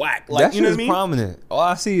 that's kind of whack. That You know shit what I is mean? prominent. All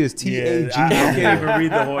I see is yeah, TAG. I can't even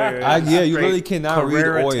read the Heuer. Yeah, you Straight really cannot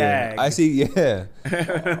Carrera read oil. Tag. I see. Yeah.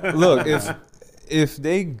 Look, if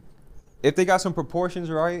they got some proportions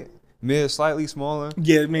right, made it slightly smaller.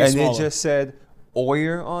 Yeah, it made it and smaller. it just said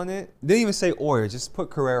Oyer on it. Didn't even say Oyer. Just put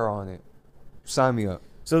Carrera on it. Sign me up.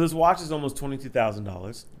 So this watch is almost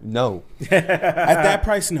 $22,000. No. At that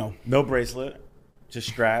price, no. No bracelet, just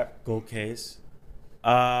strap, gold case.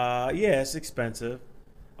 Yeah, it's expensive,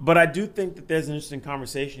 but I do think that there's an interesting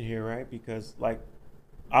conversation here, right? Because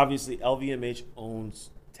obviously LVMH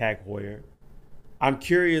owns Tag Heuer. I'm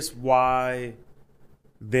curious why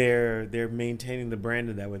they're maintaining the brand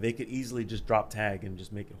in that way. They could easily just drop Tag and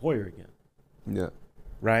just make it Heuer again, Yeah.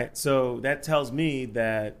 right? So that tells me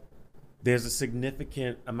that there's a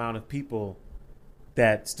significant amount of people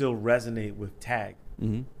that still resonate with tag,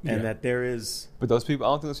 and that there is. But those people, I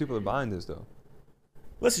don't think those people are buying this though.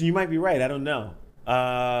 Listen, you might be right. I don't know.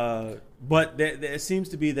 But there seems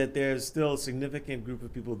to be that there's still a significant group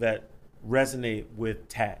of people that resonate with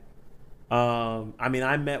tag. I mean,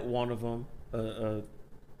 I met one of them,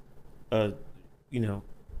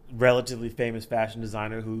 relatively famous fashion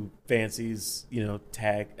designer who fancies,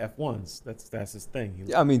 tag F1s. That's his thing.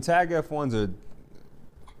 Yeah, I mean, tag F1s are.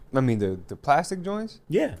 I mean, the plastic joints.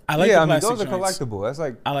 Yeah, I like yeah, the I mean, plastic those are joints. collectible. That's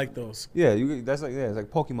like. I like those. Yeah, it's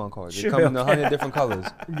like Pokemon cards. They Sure, come in okay. 100 different colors.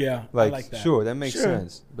 Yeah, Like, I like that. sure, that makes Sure.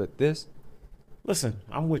 sense. But this, listen,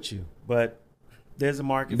 I'm with you, but there's a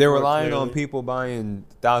market. they're for it, relying on clearly. people buying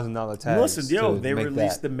 $1,000 tags. Listen, yo, to they make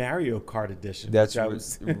released that. the Mario Kart edition. That's which I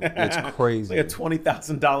was, it's crazy. like a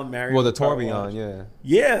 $20,000 Mario. Well, the Kart Tourbillon, watch. yeah.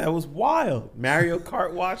 Yeah, that was wild. Mario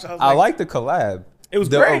Kart watch. I like the collab. It was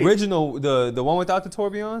the great. original, the one without the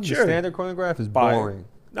tourbillon, Sure. the standard chronograph is Fire. boring.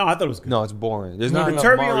 No, I thought it was good. No, it's boring. There's No, not the enough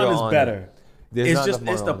Tourbillon Mario is on better. It. There's It's not just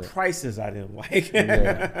enough it's the Mario on it. prices I didn't like.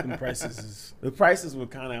 Yeah. The prices is The prices were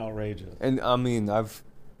kind of outrageous. And I mean, I've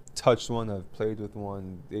touched one, I've played with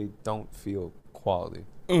one. They don't feel quality.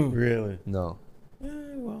 Really? No,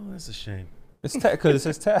 Well, that's a shame. it's tag because it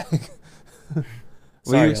says tag. What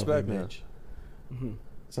do Sorry, you expect LV now? Mitch.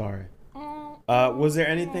 Sorry. Was there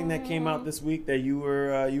anything that came out this week that you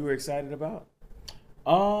were excited about?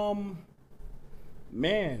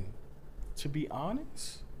 Man, to be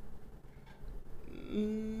honest,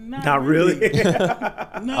 Not really.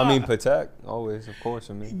 No. I mean, Patek always, of course.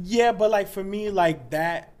 I mean, Yeah, but like for me, like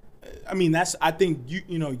that. I mean, I think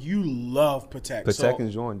you love Patek. Patek So,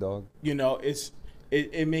 and Jordan, dog.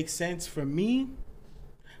 it makes sense for me.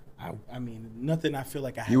 I mean, nothing. I feel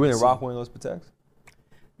like I. You wouldn't haven't rock seen. one of those Pateks?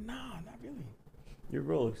 Nah, not really. You're a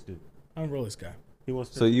Rolex dude. I'm a Rolex guy. He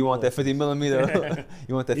wants to So you want that 50 millimeter?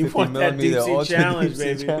 You want that You 50 want that millimeter deep sea ultra challenge, deep sea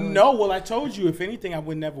baby. challenge? No, well, I told you, if anything, I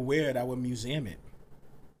would never wear it. I would museum it.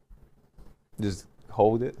 Just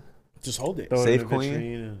hold it. Just hold it. throw it Safe in a queen?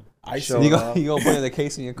 vitrine and I show see. You it gonna, off. you gonna put it in the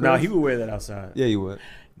case in your crib? No, he would wear that outside. Yeah, you would.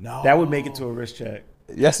 No, That would make it to a wrist check.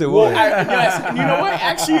 Yes, it Well, would. yes, you know what?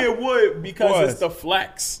 Actually, it would because What? it's the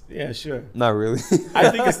flex. Yeah, sure. Not really. I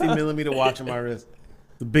think it's the millimeter watch on my wrist.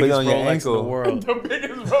 The Put it biggest on your Rolex in the ankle. world. The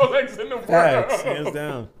biggest Rolex in the world. Facts, hands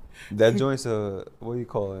down. That joint's what do you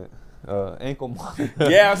call it? Ankle monitor.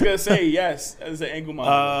 Yeah, I was gonna say yes. As an ankle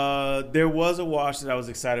monitor. There was a watch that I was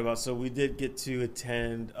excited about. So we did get to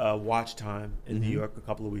attend Watch Time in New York a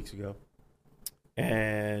couple of weeks ago,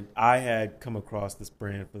 and I had come across this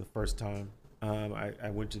brand for the first time.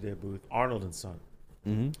 I went to their booth, Arnold and Son,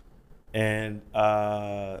 and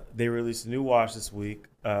they released a new watch this week.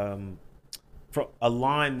 From a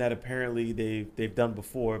line that apparently they've done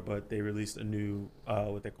before, but they released a new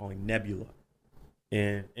what they're calling Nebula,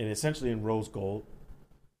 and essentially in rose gold.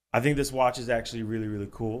 I think this watch is actually really, really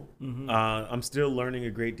cool. I'm still learning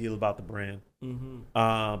a great deal about the brand.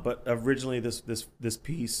 But originally, this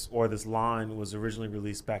piece or this line was originally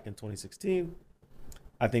released back in 2016.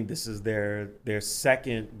 I think this is their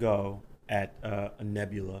second go at a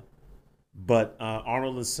Nebula. But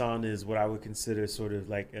Arnold & Son is what I would consider sort of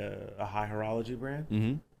like a high horology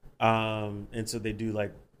brand. And so they do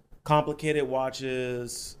like complicated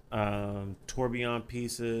watches, tourbillon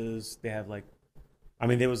pieces. They have like, I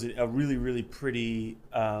mean, there was a really, really pretty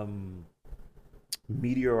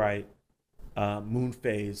meteorite moon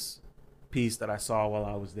phase piece that I saw while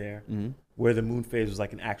I was there, where the moon phase was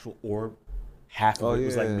like an actual orb. Half of it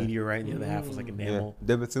was like yeah. meteorite, and the other half was like enamel.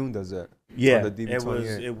 Yeah, Debethune does that. Yeah, On the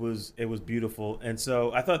DB28. it was beautiful, and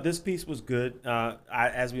so I thought this piece was good.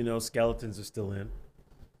 As we know, skeletons are still in.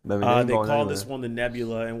 I mean, They going call anywhere. this one the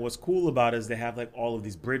Nebula, and what's cool about it is they have like all of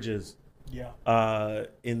these bridges Yeah.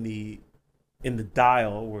 in the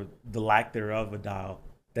dial or the lack thereof a dial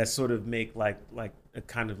that sort of make like a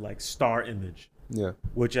kind of like star image, Yeah,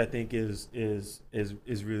 which I think is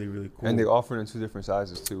really, really cool. and they offer it in 2 different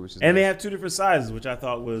sizes too, which is And they nice. have 2 different sizes, which I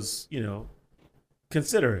thought was,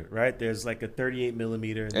 considerate, right? There's like a 38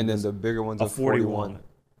 millimeter, and then there's the bigger ones a are 41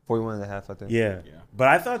 and a half, I think. Yeah. Yeah. But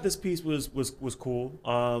I thought this piece was cool.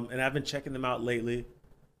 And I've been checking them out lately.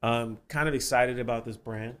 Kind of excited about this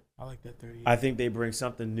brand. I like that 38. I think they bring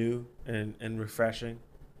something new and refreshing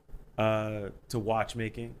to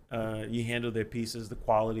watchmaking. You handle their pieces, the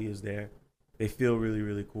quality is there. They feel really,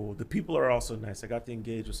 really cool. The people are also nice. I got to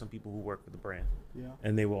engage with some people who work for the brand, Yeah.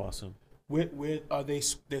 and they were awesome. Where are they?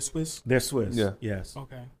 They're Swiss. They're Swiss. Yeah. Yes.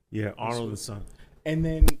 Okay. Yeah. Arnold and Son. And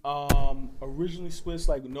then originally Swiss,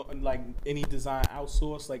 like no, like any design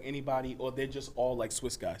outsourced, like anybody, or they're just all like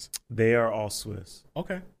Swiss guys. They are all Swiss.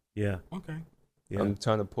 Okay. Yeah. Okay. Yeah. I'm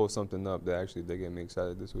trying to pull something up that actually they get me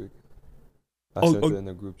excited this week. I Oh, sent oh. it in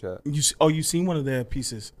the group chat. You seen one of their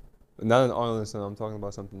pieces? Not an Arnold and Son. I'm talking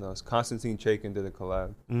about something else. Constantine Chaikin did a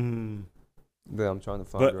collab that I'm trying to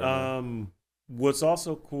find But right now. what's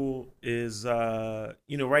also cool is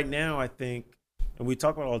right now I think, and we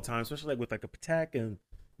talk about it all the time, especially like with like a Patek, and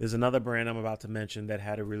there's another brand I'm about to mention that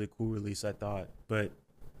had a really cool release, I thought. But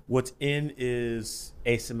what's in is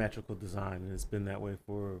asymmetrical design, and it's been that way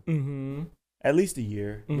for at least a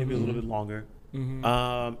year, maybe a little bit longer.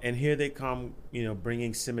 And here they come,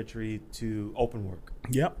 bringing symmetry to open work.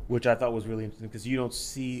 Yep. Which I thought was really interesting because you don't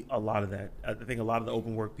see a lot of that. I think a lot of the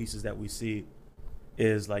open work pieces that we see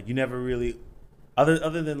is like you never really,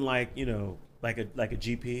 other than like like a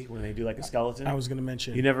GP when they do like a skeleton. I was gonna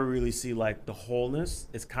mention. You never really see like the wholeness.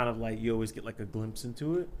 It's kind of like you always get like a glimpse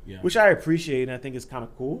into it, Yeah. which I appreciate and I think is kind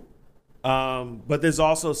of cool. But there's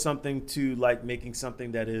also something to like making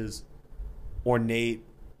something that is ornate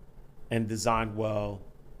and designed well,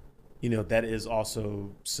 that is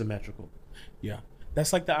also symmetrical. Yeah.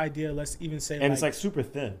 That's like the idea. Let's even say, And it's like super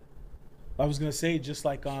thin. I was gonna say, just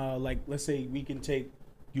like let's say we can take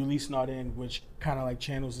Ulysse Nardin, which kind of like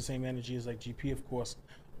channels the same energy as like GP, of course.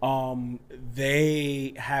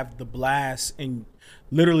 They have the blast, and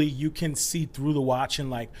literally you can see through the watch, and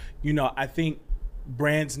like I think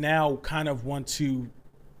brands now kind of want to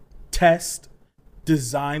test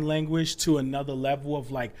design language to another level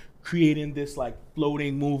of like creating this like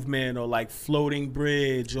floating movement or like floating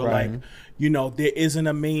bridge or Right. like there isn't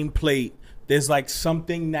a main plate. There's like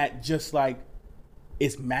something that just like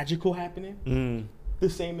is magical happening. The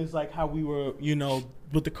same as like how we were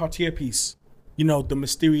with the Cartier piece, the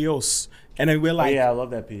Mysterios, and then we're like, yeah, I love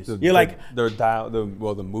that piece. The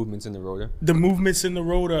movements in the rotor. the movements in the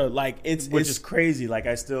rotor, like Which is crazy. Like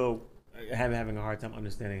I still am having a hard time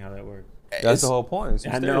understanding how that works. That's the whole point. It's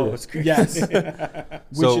I know it's crazy. Yes, which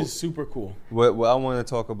So- is super cool. What I want to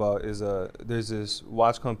talk about is there's this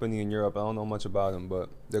watch company in Europe. I don't know much about them, but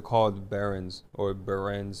they're called Berens or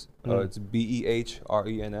Berens. It's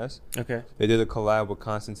Behrens. Okay. They did a collab with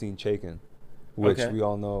Konstantin Chaikin, which Okay. we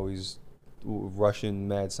all know he's Russian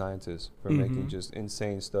mad scientist for making just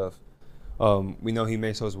insane stuff. We know he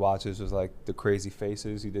makes those watches with like the crazy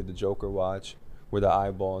faces. He did the Joker watch where the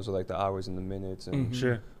eyeballs are like the hours and the minutes and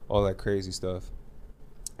Sure. all that crazy stuff.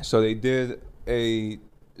 So they did a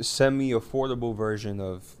semi-affordable version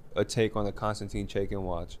of a take on the Konstantin Chaikin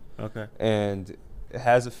watch, Okay. and it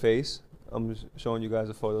has a face. I'm just showing you guys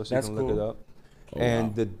a photo so That's you can look it cool. up.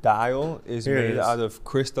 And the dial is Here it made is. out of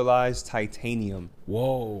crystallized titanium.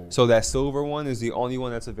 Whoa. So that silver one is the only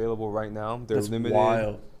one that's available right now. They're That's limited.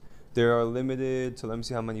 wild. They are limited to, let me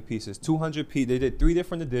see how many pieces. 200 pieces. They did 3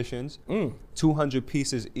 different editions. 200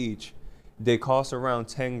 pieces each. They cost around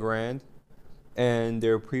 10 grand. And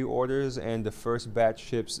their pre-orders and the first batch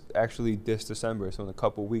ships actually this December. So in a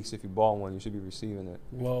couple weeks, if you bought one, you should be receiving it.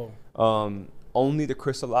 Whoa. Only the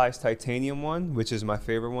crystallized titanium one, which is my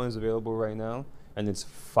favorite one, is available right now. And it's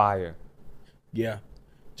fire. Yeah.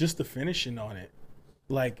 Just the finishing on it.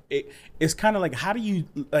 Like it's kind of like, how do you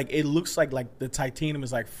like? It looks like the titanium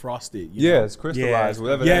is like frosted. You know? It's crystallized, Yeah.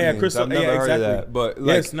 whatever Yeah, that yeah, means. crystal- I've never yeah, heard of exactly. that. But Yeah,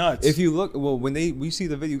 like, it's nuts. if you look, when we see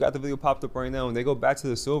the video, you got the video popped up right now, and they go back to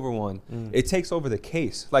the silver one, it takes over the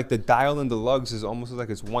case. Like the dial and the lugs is almost like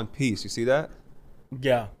it's one piece. You see that?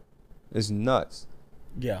 Yeah. It's nuts.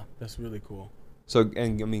 Yeah. That's really cool. So,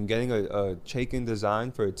 and I mean, getting a Chaikin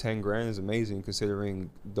design for 10 grand is amazing, considering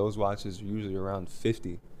those watches are usually around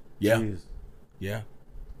 50. Yeah. Jeez. Yeah.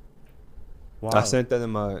 Wow. I sent that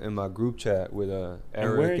in my group chat with And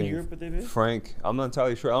Eric where in and Europe are they based? Frank. I'm not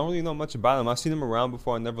entirely sure. I don't really know much about them. I've seen them around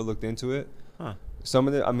before. I never looked into it. Huh. Some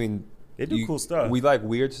of it, I mean, They do cool stuff. We like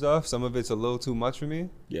weird stuff. Some of it's a little too much for me,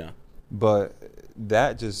 Yeah. but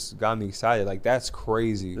that just got me excited. Like that's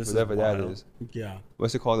crazy, This is whatever that wild. is. Yeah.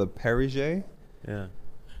 What's it called? A Perrier? Yeah.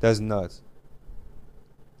 That's nuts.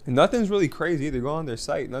 And nothing's really crazy either. Go on their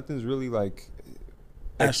site. Nothing's really like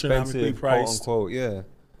Astronomically expensive, priced. quote unquote. Yeah.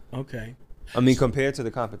 Okay. I mean, compared to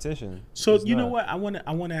the competition. So it's you know not. what?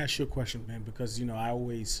 I want to ask you a question, man, because I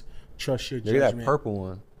always trust your Look at that judgment purple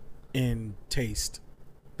one, in taste.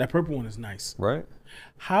 That purple one is nice. right?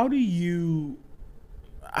 How do you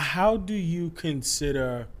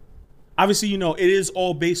consider? Obviously, it is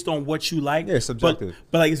all based on what you like. Yeah, it's subjective.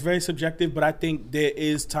 But like it's very subjective. But I think there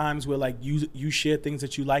is times where like you share things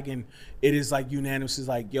that you like, and it is like unanimous. Is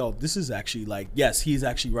like, yo, this is actually like, yes, he's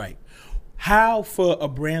actually right. How for a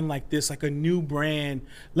brand like this, like a new brand,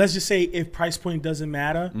 let's just say if price point doesn't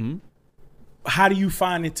matter, how do you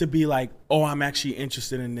find it to be like, oh, I'm actually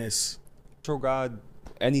interested in this? Natural God,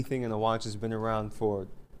 anything in a watch has been around for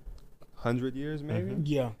 100 years, maybe.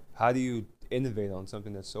 Yeah. How do you innovate on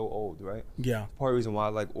something that's so old, right? Yeah. Part of the reason why I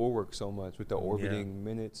like Orwork so much with the orbiting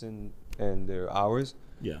minutes and their hours.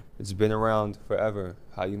 Yeah. It's been around forever.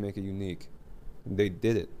 How you make it unique. They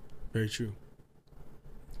did it. Very true.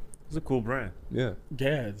 It's a cool brand. Yeah.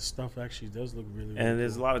 Yeah, the stuff actually does look really, really And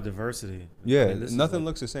there's cool. a lot of diversity. Yeah. I mean, this is Nothing like-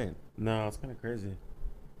 looks the same. No, it's kind of crazy.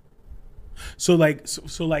 So like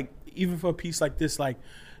even for a piece like this, like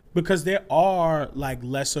because there are like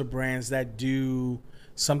lesser brands that do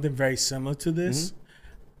something very similar to this.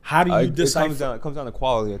 How do you It decide? comes down to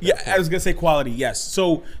quality. At that Yeah, point. I was gonna say quality. Yes.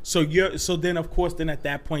 So then of course then at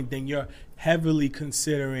that point then you're heavily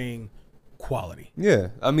considering quality. Yeah.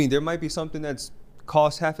 I mean, there might be something that's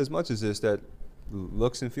costs half as much as this that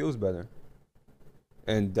looks and feels better.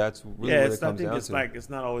 And that's really Yeah, what it it's, I comes think down it's to. like it's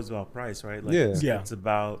not always about price, right? Like, Yeah. it's, Yeah. it's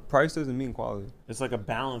about Price doesn't mean quality. it's like a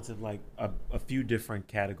balance of like a few different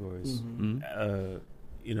categories.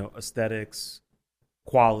 You know, aesthetics,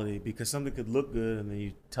 quality, because something could look good and then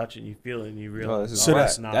you touch it and you feel it and you Oh, realize this is So crap.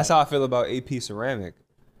 that's not. That's how I feel about AP ceramic.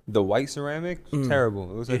 The white ceramic, terrible.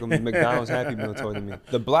 It looks like a McDonald's Happy Meal toy to me.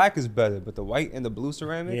 The black is better, but the white and the blue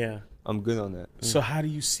ceramic, yeah. I'm good on that. So how do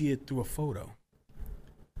you see it through a photo?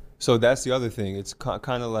 So that's the other thing. It's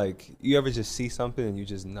kind of like, you ever just see something and you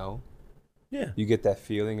just know? Yeah. You get that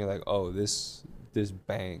feeling. You're like, oh, this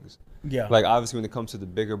bangs. Yeah. Like, obviously, when it comes to the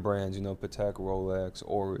bigger brands, you know, Patek, Rolex,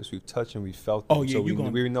 Oris, we've touched and we felt them. Oh, yeah, so you gonna-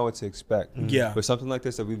 we know what to expect. Yeah. But something like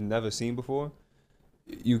this that we've never seen before,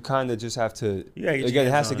 you kind of just have to, Yeah, get your again,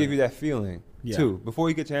 it hands has to on give it. you that feeling, Yeah. too. Before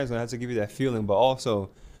you get your hands on it, it has to give you that feeling. But also,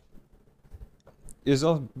 there's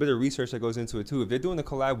a bit of research that goes into it, too. If they're doing a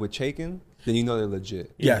collab with Chaikin, then you know they're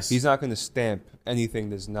legit. Yes. He's not going to stamp anything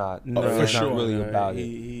that's not, No, that's for not sure. really no, about it.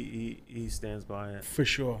 He stands by it. For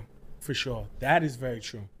sure. For sure. That is very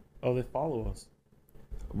true. Oh, they follow us.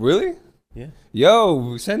 Really? Yeah.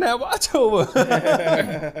 Yo, send that watch over.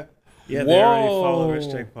 Yeah, they already Whoa. follow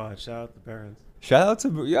Rich Tech Pod. Shout out to Barons. Shout out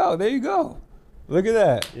to, yo, there you go. Look at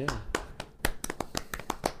that. Yeah.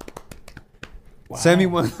 Send me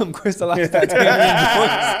one of them crystallized titanium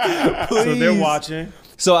books, please. So they're watching.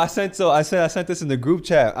 So I sent this in the group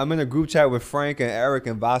chat. I'm in a group chat with Frank and Eric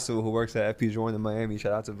and Vasu, who works at FP Jordan in Miami.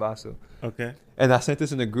 Shout out to Vasu. Okay. And I sent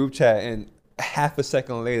this in the group chat, and half a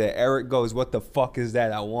second later, Eric goes, "What the fuck is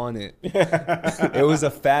that? I want it." It was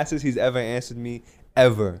the fastest he's ever answered me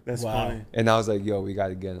ever. That's Wow. funny. And I was like, "Yo, we got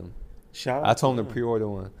to get him." Shout out. I told him to them. pre-order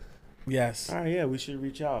one. Yes. All right, yeah, we should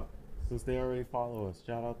reach out since they already follow us.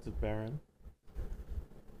 Shout out to Baron.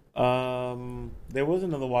 There was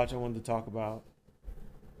another watch I wanted to talk about.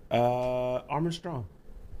 Armored Strong.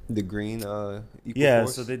 The green Equal Yeah,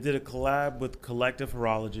 Force. so they did a collab with Collective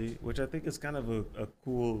Horology, which I think is kind of a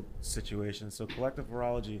cool situation. So Collective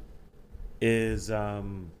Horology is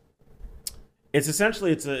it's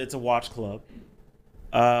essentially it's a watch club,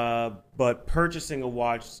 but purchasing a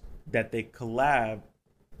watch that they collab.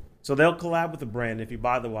 So they'll collab with a brand. If you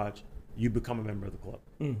buy the watch, you become a member of the club.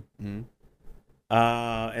 Mhm.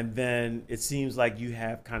 And then it seems like you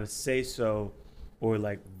have kind of say so or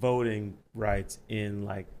like voting rights in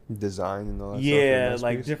like Design and all that stuff. yeah, the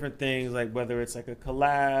like recipes. different things, like whether it's like a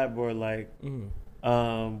collab or like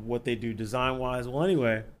what they do design wise. Well,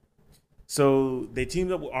 anyway, so they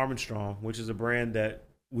teamed up with Arm & Strong, which is a brand that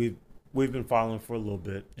we've been following for a little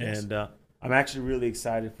bit, Yes. and I'm actually really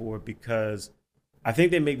excited for it because I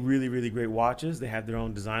think they make really, really great watches. They have their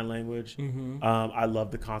own design language. I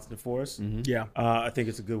love the Constant Force. Yeah. I think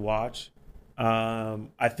it's a good watch.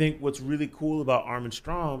 I think what's really cool about Arm &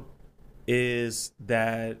 Strong is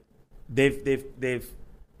that they've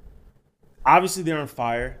obviously they're on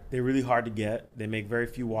fire. They're really hard to get. They make very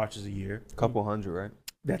few watches a year. Couple hundred, right?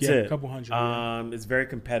 That's Yeah, it. a couple hundred, yeah. It's very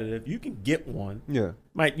competitive. You can get one. Yeah.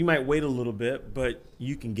 You might wait a little bit, but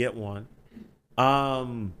you can get one.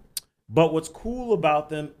 But what's cool about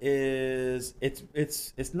them is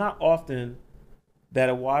it's not often that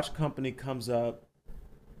a watch company comes up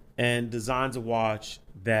and designs a watch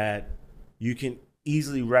that you can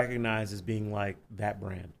easily recognize as being like that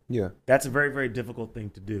brand. Yeah. That's a very, very difficult thing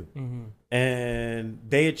to do. And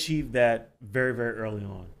they achieved that very, very early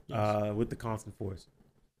on with the Constant Force.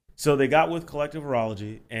 So they got with Collective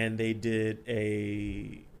Horology and they did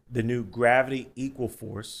the new Gravity Equal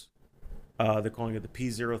Force. They're calling it the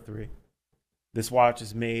P03. This watch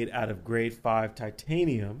is made out of grade 5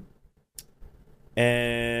 titanium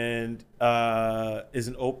and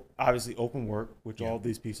is obviously open work, which all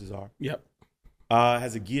these pieces are. Yep.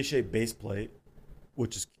 Has a gear-shaped base plate,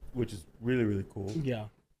 which is really, really cool. Yeah.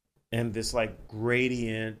 And this like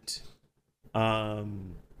gradient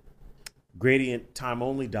time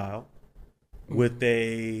only dial with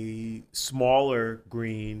a smaller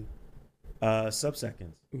green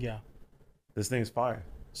subseconds. Yeah. This thing's fire.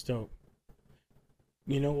 It's dope.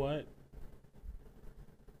 You know what?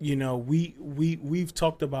 You know, we've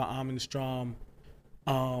talked about Armstrong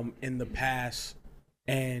in the past,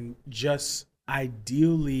 and just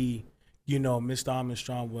ideally, you know, Mr.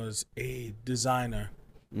 Armstrong was a designer.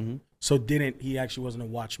 Mm-hmm. So he actually wasn't a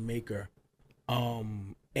watchmaker.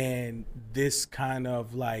 And this kind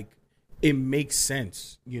of like, it makes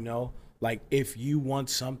sense, you know, like if you want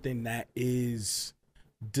something that is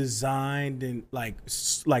designed and like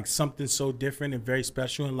something so different and very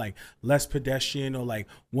special and like less pedestrian, or like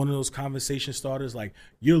one of those conversation starters, like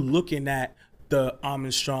you're looking at the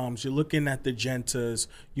Armstrongs, you're looking at the Gentas,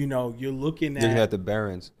 you know, you're looking at the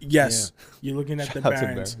Barons. Yes, you're looking at the Shout out to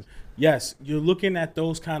Barons. Barons. Yes, you're looking at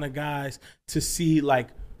those kind of guys to see, like,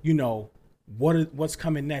 you know, what's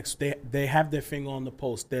coming next. They have their finger on the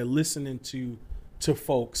pulse. They're listening to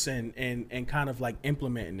folks and kind of like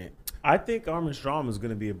implementing it. I think Armstrong is going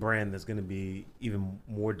to be a brand that's going to be even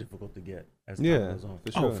more difficult to get as time Yeah, goes on.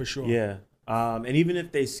 for sure. Oh, for sure. Yeah. And even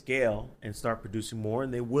if they scale and start producing more,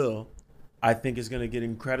 and they will, I think it's going to get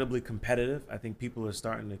incredibly competitive. I think people are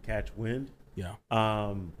starting to catch wind. Yeah.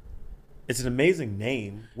 It's an amazing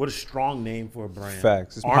name. What a strong name for a brand.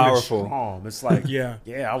 Facts. It's powerful. Armstrong. It's like, Yeah.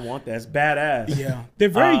 yeah, I want that. It's badass. Yeah. They're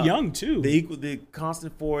very young too. The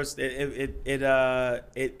constant force. It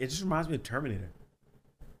just reminds me of Terminator.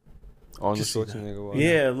 On the Just see Schwarzenegger one.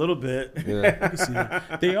 Yeah, a little bit. Yeah. I can see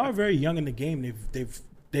that. They are very young in the game. They're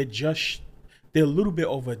a little bit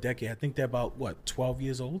over a decade. I think they're about 12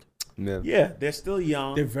 years old. Yeah. Yeah, they're still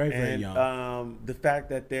young. They're very, very and, young. The fact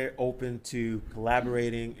that they're open to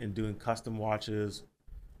collaborating and doing custom watches,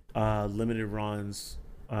 limited runs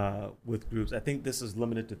with groups. I think this is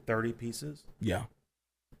limited to 30 pieces. Yeah.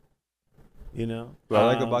 You know, What I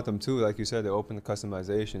like about them too, like you said, they're open to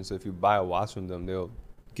customization. So if you buy a watch from them, they'll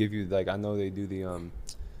give you, like, I know they do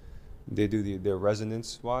their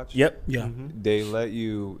resonance watch. Yep. Yeah. Mhm. They let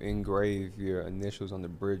you engrave your initials on the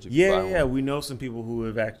bridge. If you buy Yeah. one. We know some people who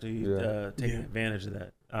have actually taken Yeah. advantage of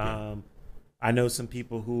that. I know some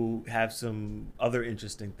people who have some other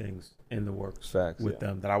interesting things in the works Facts. with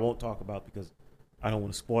them that I won't talk about because I don't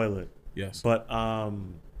want to spoil it. Yes. But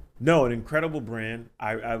no, an incredible brand.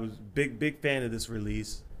 I was big fan of this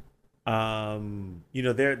release. You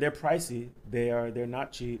know, they're pricey. They're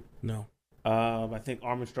not cheap. No. I think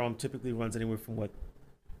Armstrong typically runs anywhere from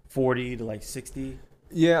 40 to like 60.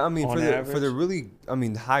 Yeah, I mean, On for the average. really, I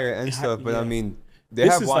mean, higher end stuff, but yeah. I mean, they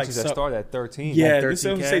This have is watches like that sub- start at 13. Yeah, Like this is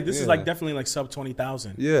what I'm 13K? saying. This is Yeah. like definitely like sub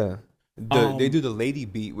 20,000. Yeah. Um, They do the Lady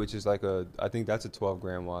Beat, which is like I think that's a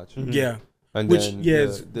 12-gram watch. Mhm. Yeah. And Which, then yeah, the,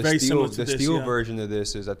 is the very steel, similar to the this, steel yeah. version of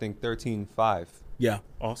this is, I think, 13.5. Yeah.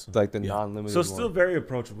 Awesome. Like the Yeah. non-limited So still one. very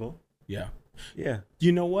approachable. Yeah. Yeah.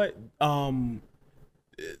 You know what?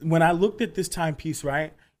 When I looked at this timepiece,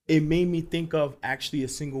 right, it made me think of actually a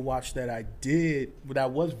single watch that I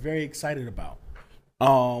was very excited about.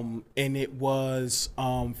 And it was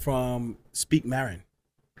from Speak Marin.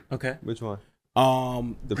 Okay. Which one?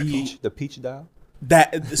 The The peach dial?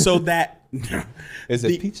 that Is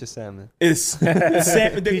The- it peach or salmon? is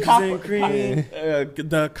the Peaches copper, and cream.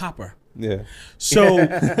 the copper. Yeah. So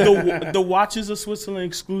the watches are Switzerland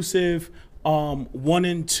exclusive. 1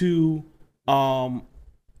 and 2.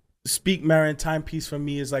 Speak Marin timepiece for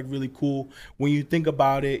me is like really cool. When you think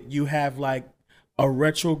about it, you have like a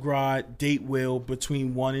retrograde date wheel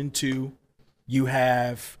between 1 and 2. You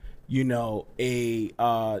have, you know, a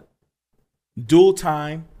dual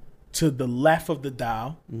time to the left of the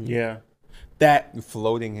dial Yeah. that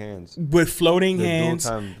Floating hands. with floating The hands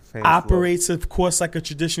dual-time hands operates, of course, like a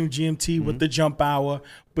traditional GMT with the jump hour.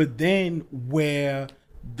 But then where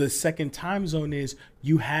the second time zone is,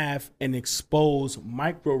 you have an exposed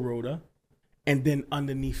micro rotor, and then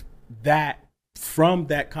underneath that, from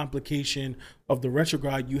that complication of the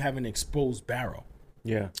retrograde, you have an exposed barrel.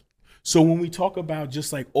 Yeah. So when we talk about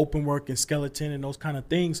just like open work and skeleton and those kind of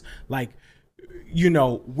things, like, you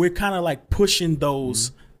know, we're kind of like pushing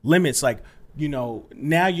those limits. Like, you know,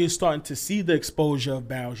 now you're starting to see the exposure of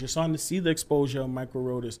barrels. You're starting to see the exposure of micro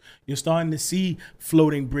rotors. You're starting to see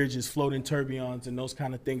floating bridges, floating tourbillons, and those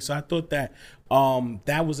kind of things. So I thought that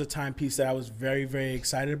that was a timepiece that I was very, very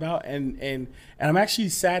excited about, and I'm actually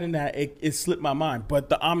saddened that it slipped my mind. But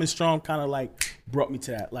the Armstrong kind of like brought me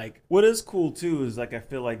to that. Like, What is cool too is like I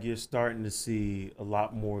feel like you're starting to see a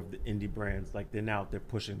lot more of the indie brands. Like they're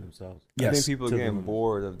pushing themselves. I think yes, people are To getting them.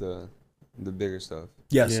 bored of the bigger stuff.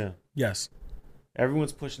 yes, Yeah. yes,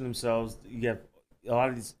 Everyone's pushing themselves. You have a lot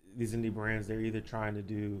of these indie brands. They're trying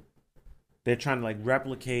to like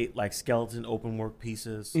replicate like skeleton open work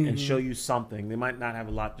pieces and show you something. They might not have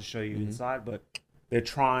a lot to show you inside, but they're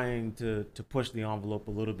trying to push the envelope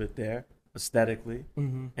a little bit there. aesthetically.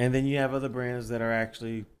 Mm-hmm. And then you have other brands that are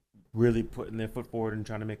actually really putting their foot forward and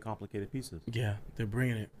trying to make complicated pieces. Yeah, they're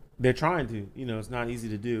bringing it. They're trying to. It's not easy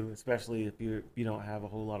to do, especially if you don't have a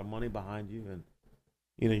whole lot of money behind you, and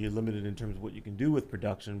you're limited in terms of what you can do with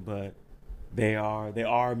production. But they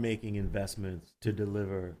are making investments to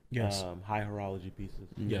deliver Yes. high horology pieces.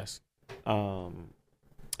 Yes.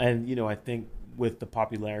 And I think with the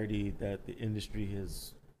popularity that the industry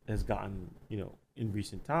has gotten, in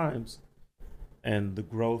recent times, and the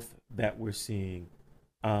growth that we're seeing,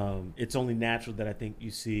 it's only natural that I think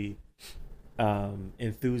you see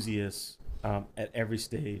enthusiasts at every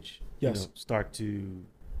stage, Yes. start to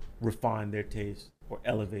refine their taste or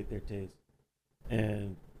elevate their taste,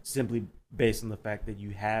 and simply based on the fact that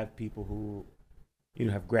you have people who,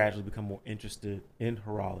 have gradually become more interested in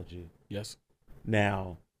horology, Yes.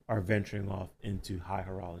 now are venturing off into high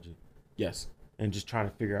horology Yes. and just trying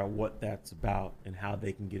to figure out what that's about and how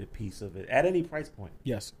they can get a piece of it at any price point,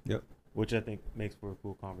 Yes. Yep. which I think makes for a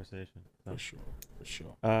cool conversation. So, For sure. For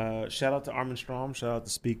sure. shout out to Armin Strom. Shout out to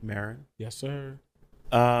Speak Marin. Yes, sir.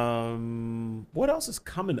 What else is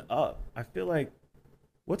coming up? I feel like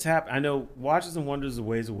what's happening. I know Watches and Wonders is a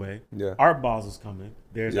ways away. Yeah. Art Basel's coming.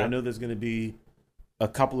 I Yeah. know there's going to be a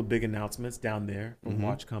couple of big announcements down there from Mhm.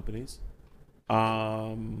 watch companies.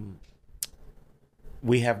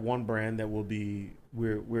 We have one brand that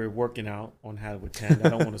we're working out on how to attend. I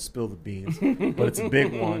don't want to spill the beans, but it's a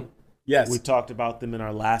big one. Yes. We talked about them in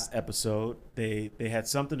our last episode. They had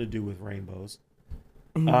something to do with rainbows.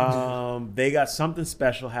 They got something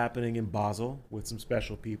special happening in Basel with some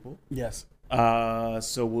special people. Yes.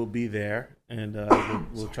 So we'll be there, and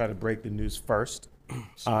we'll try to break the news first.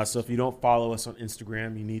 So if you don't follow us on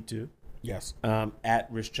Instagram, you need to. Yes. At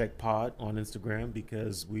Wrist Check Pod on Instagram,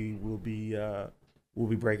 because we will be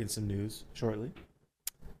breaking some news shortly.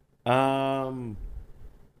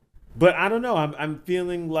 But I don't know. I'm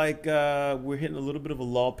feeling like we're hitting a little bit of a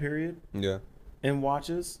lull period Yeah. in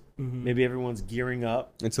watches. Mhm. Maybe everyone's gearing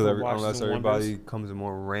up Until for Watches unless and everybody Wonders. comes with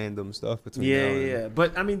more random stuff between Yeah, now and yeah.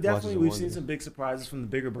 But I mean, Watches definitely and we've seen Wonders. some big surprises from the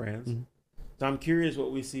bigger brands. Mhm. So I'm curious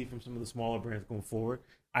what we see from some of the smaller brands going forward.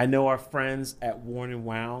 I know our friends at Worn and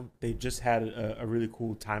Wound, they just had a really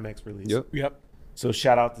cool Timex release. Yep. Yep. So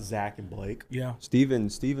shout out to Zach and Blake. Yeah. Steven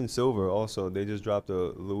Silver also, they just dropped a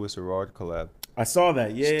Louis Erard collab. I saw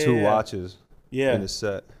that. Yeah, It's yeah, two yeah. watches Yeah, in a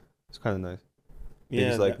set. It's kind of nice. yeah.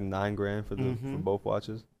 It's like $9,000 for Mhm. both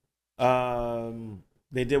watches.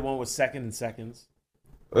 They did one with Second and Seconds.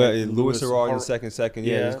 Louis Louis Erard Hor- the second.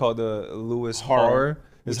 Yeah, Yeah. it's called the Louis Horror, Horror.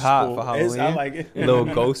 which It's is hot cool. for It's- Halloween. I like it. Little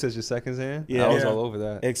ghost as your seconds hand. Yeah. I was Yeah. all over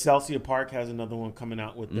that. Excelsior Park has another one coming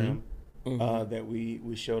out with them Mhm. that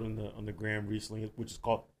we showed on the gram recently, which is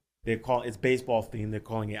called it's baseball themed. They're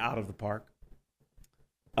calling it Out of the Park.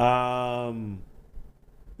 Yeah,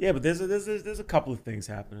 but there's a couple of things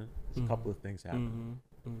happening. There's a couple of things happening.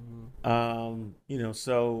 Mhm. Mhm.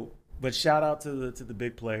 So but shout out to the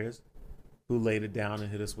big players who laid it down and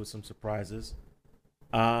hit us with some surprises.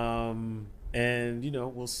 And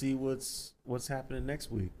we'll see what's happening next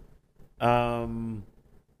week. Thank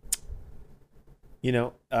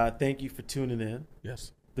you for tuning in.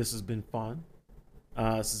 Yes. This has been fun.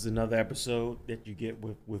 This is another episode that you get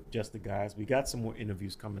with just the guys. We got some more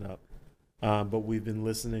interviews coming up, but we've been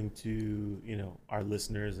listening to our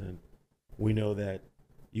listeners, and we know that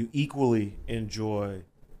you equally enjoy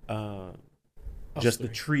just the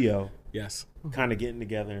three. trio Yes. kind of getting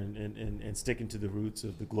together and sticking to the roots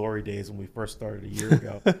of the glory days when we first started a year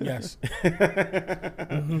ago. Yes.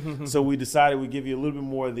 So we decided we'd give you a little bit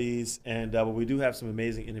more of these, and but we do have some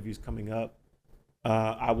amazing interviews coming up.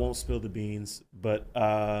 I won't spill the beans, but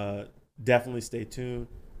definitely stay tuned.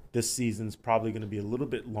 This season's probably going to be a little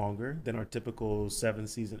bit longer than our typical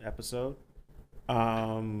 7-season episode.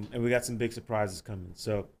 And we got some big surprises coming.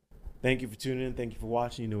 So thank you for tuning in. Thank you for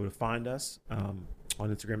watching. You know where to find us on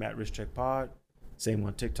Instagram at WristCheckPod. Same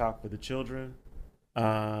on TikTok for the children.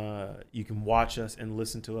 You can watch us and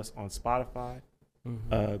listen to us on Spotify,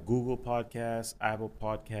 Google Podcasts, Apple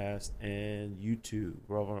Podcasts, and YouTube.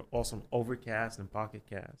 We're also on Overcast and Pocket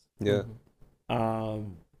Cast. Yeah.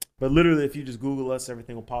 But literally, if you just Google us,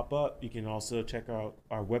 everything will pop up. You can also check out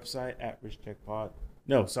our website at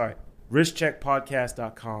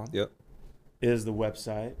wristcheckpodcast.com. Yep. Is the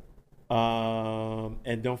website.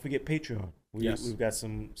 And don't forget Patreon. We've got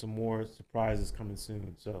some more surprises coming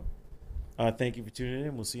soon. So thank you for tuning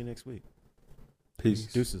in. We'll see you next week. Peace.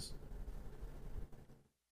 Deuces.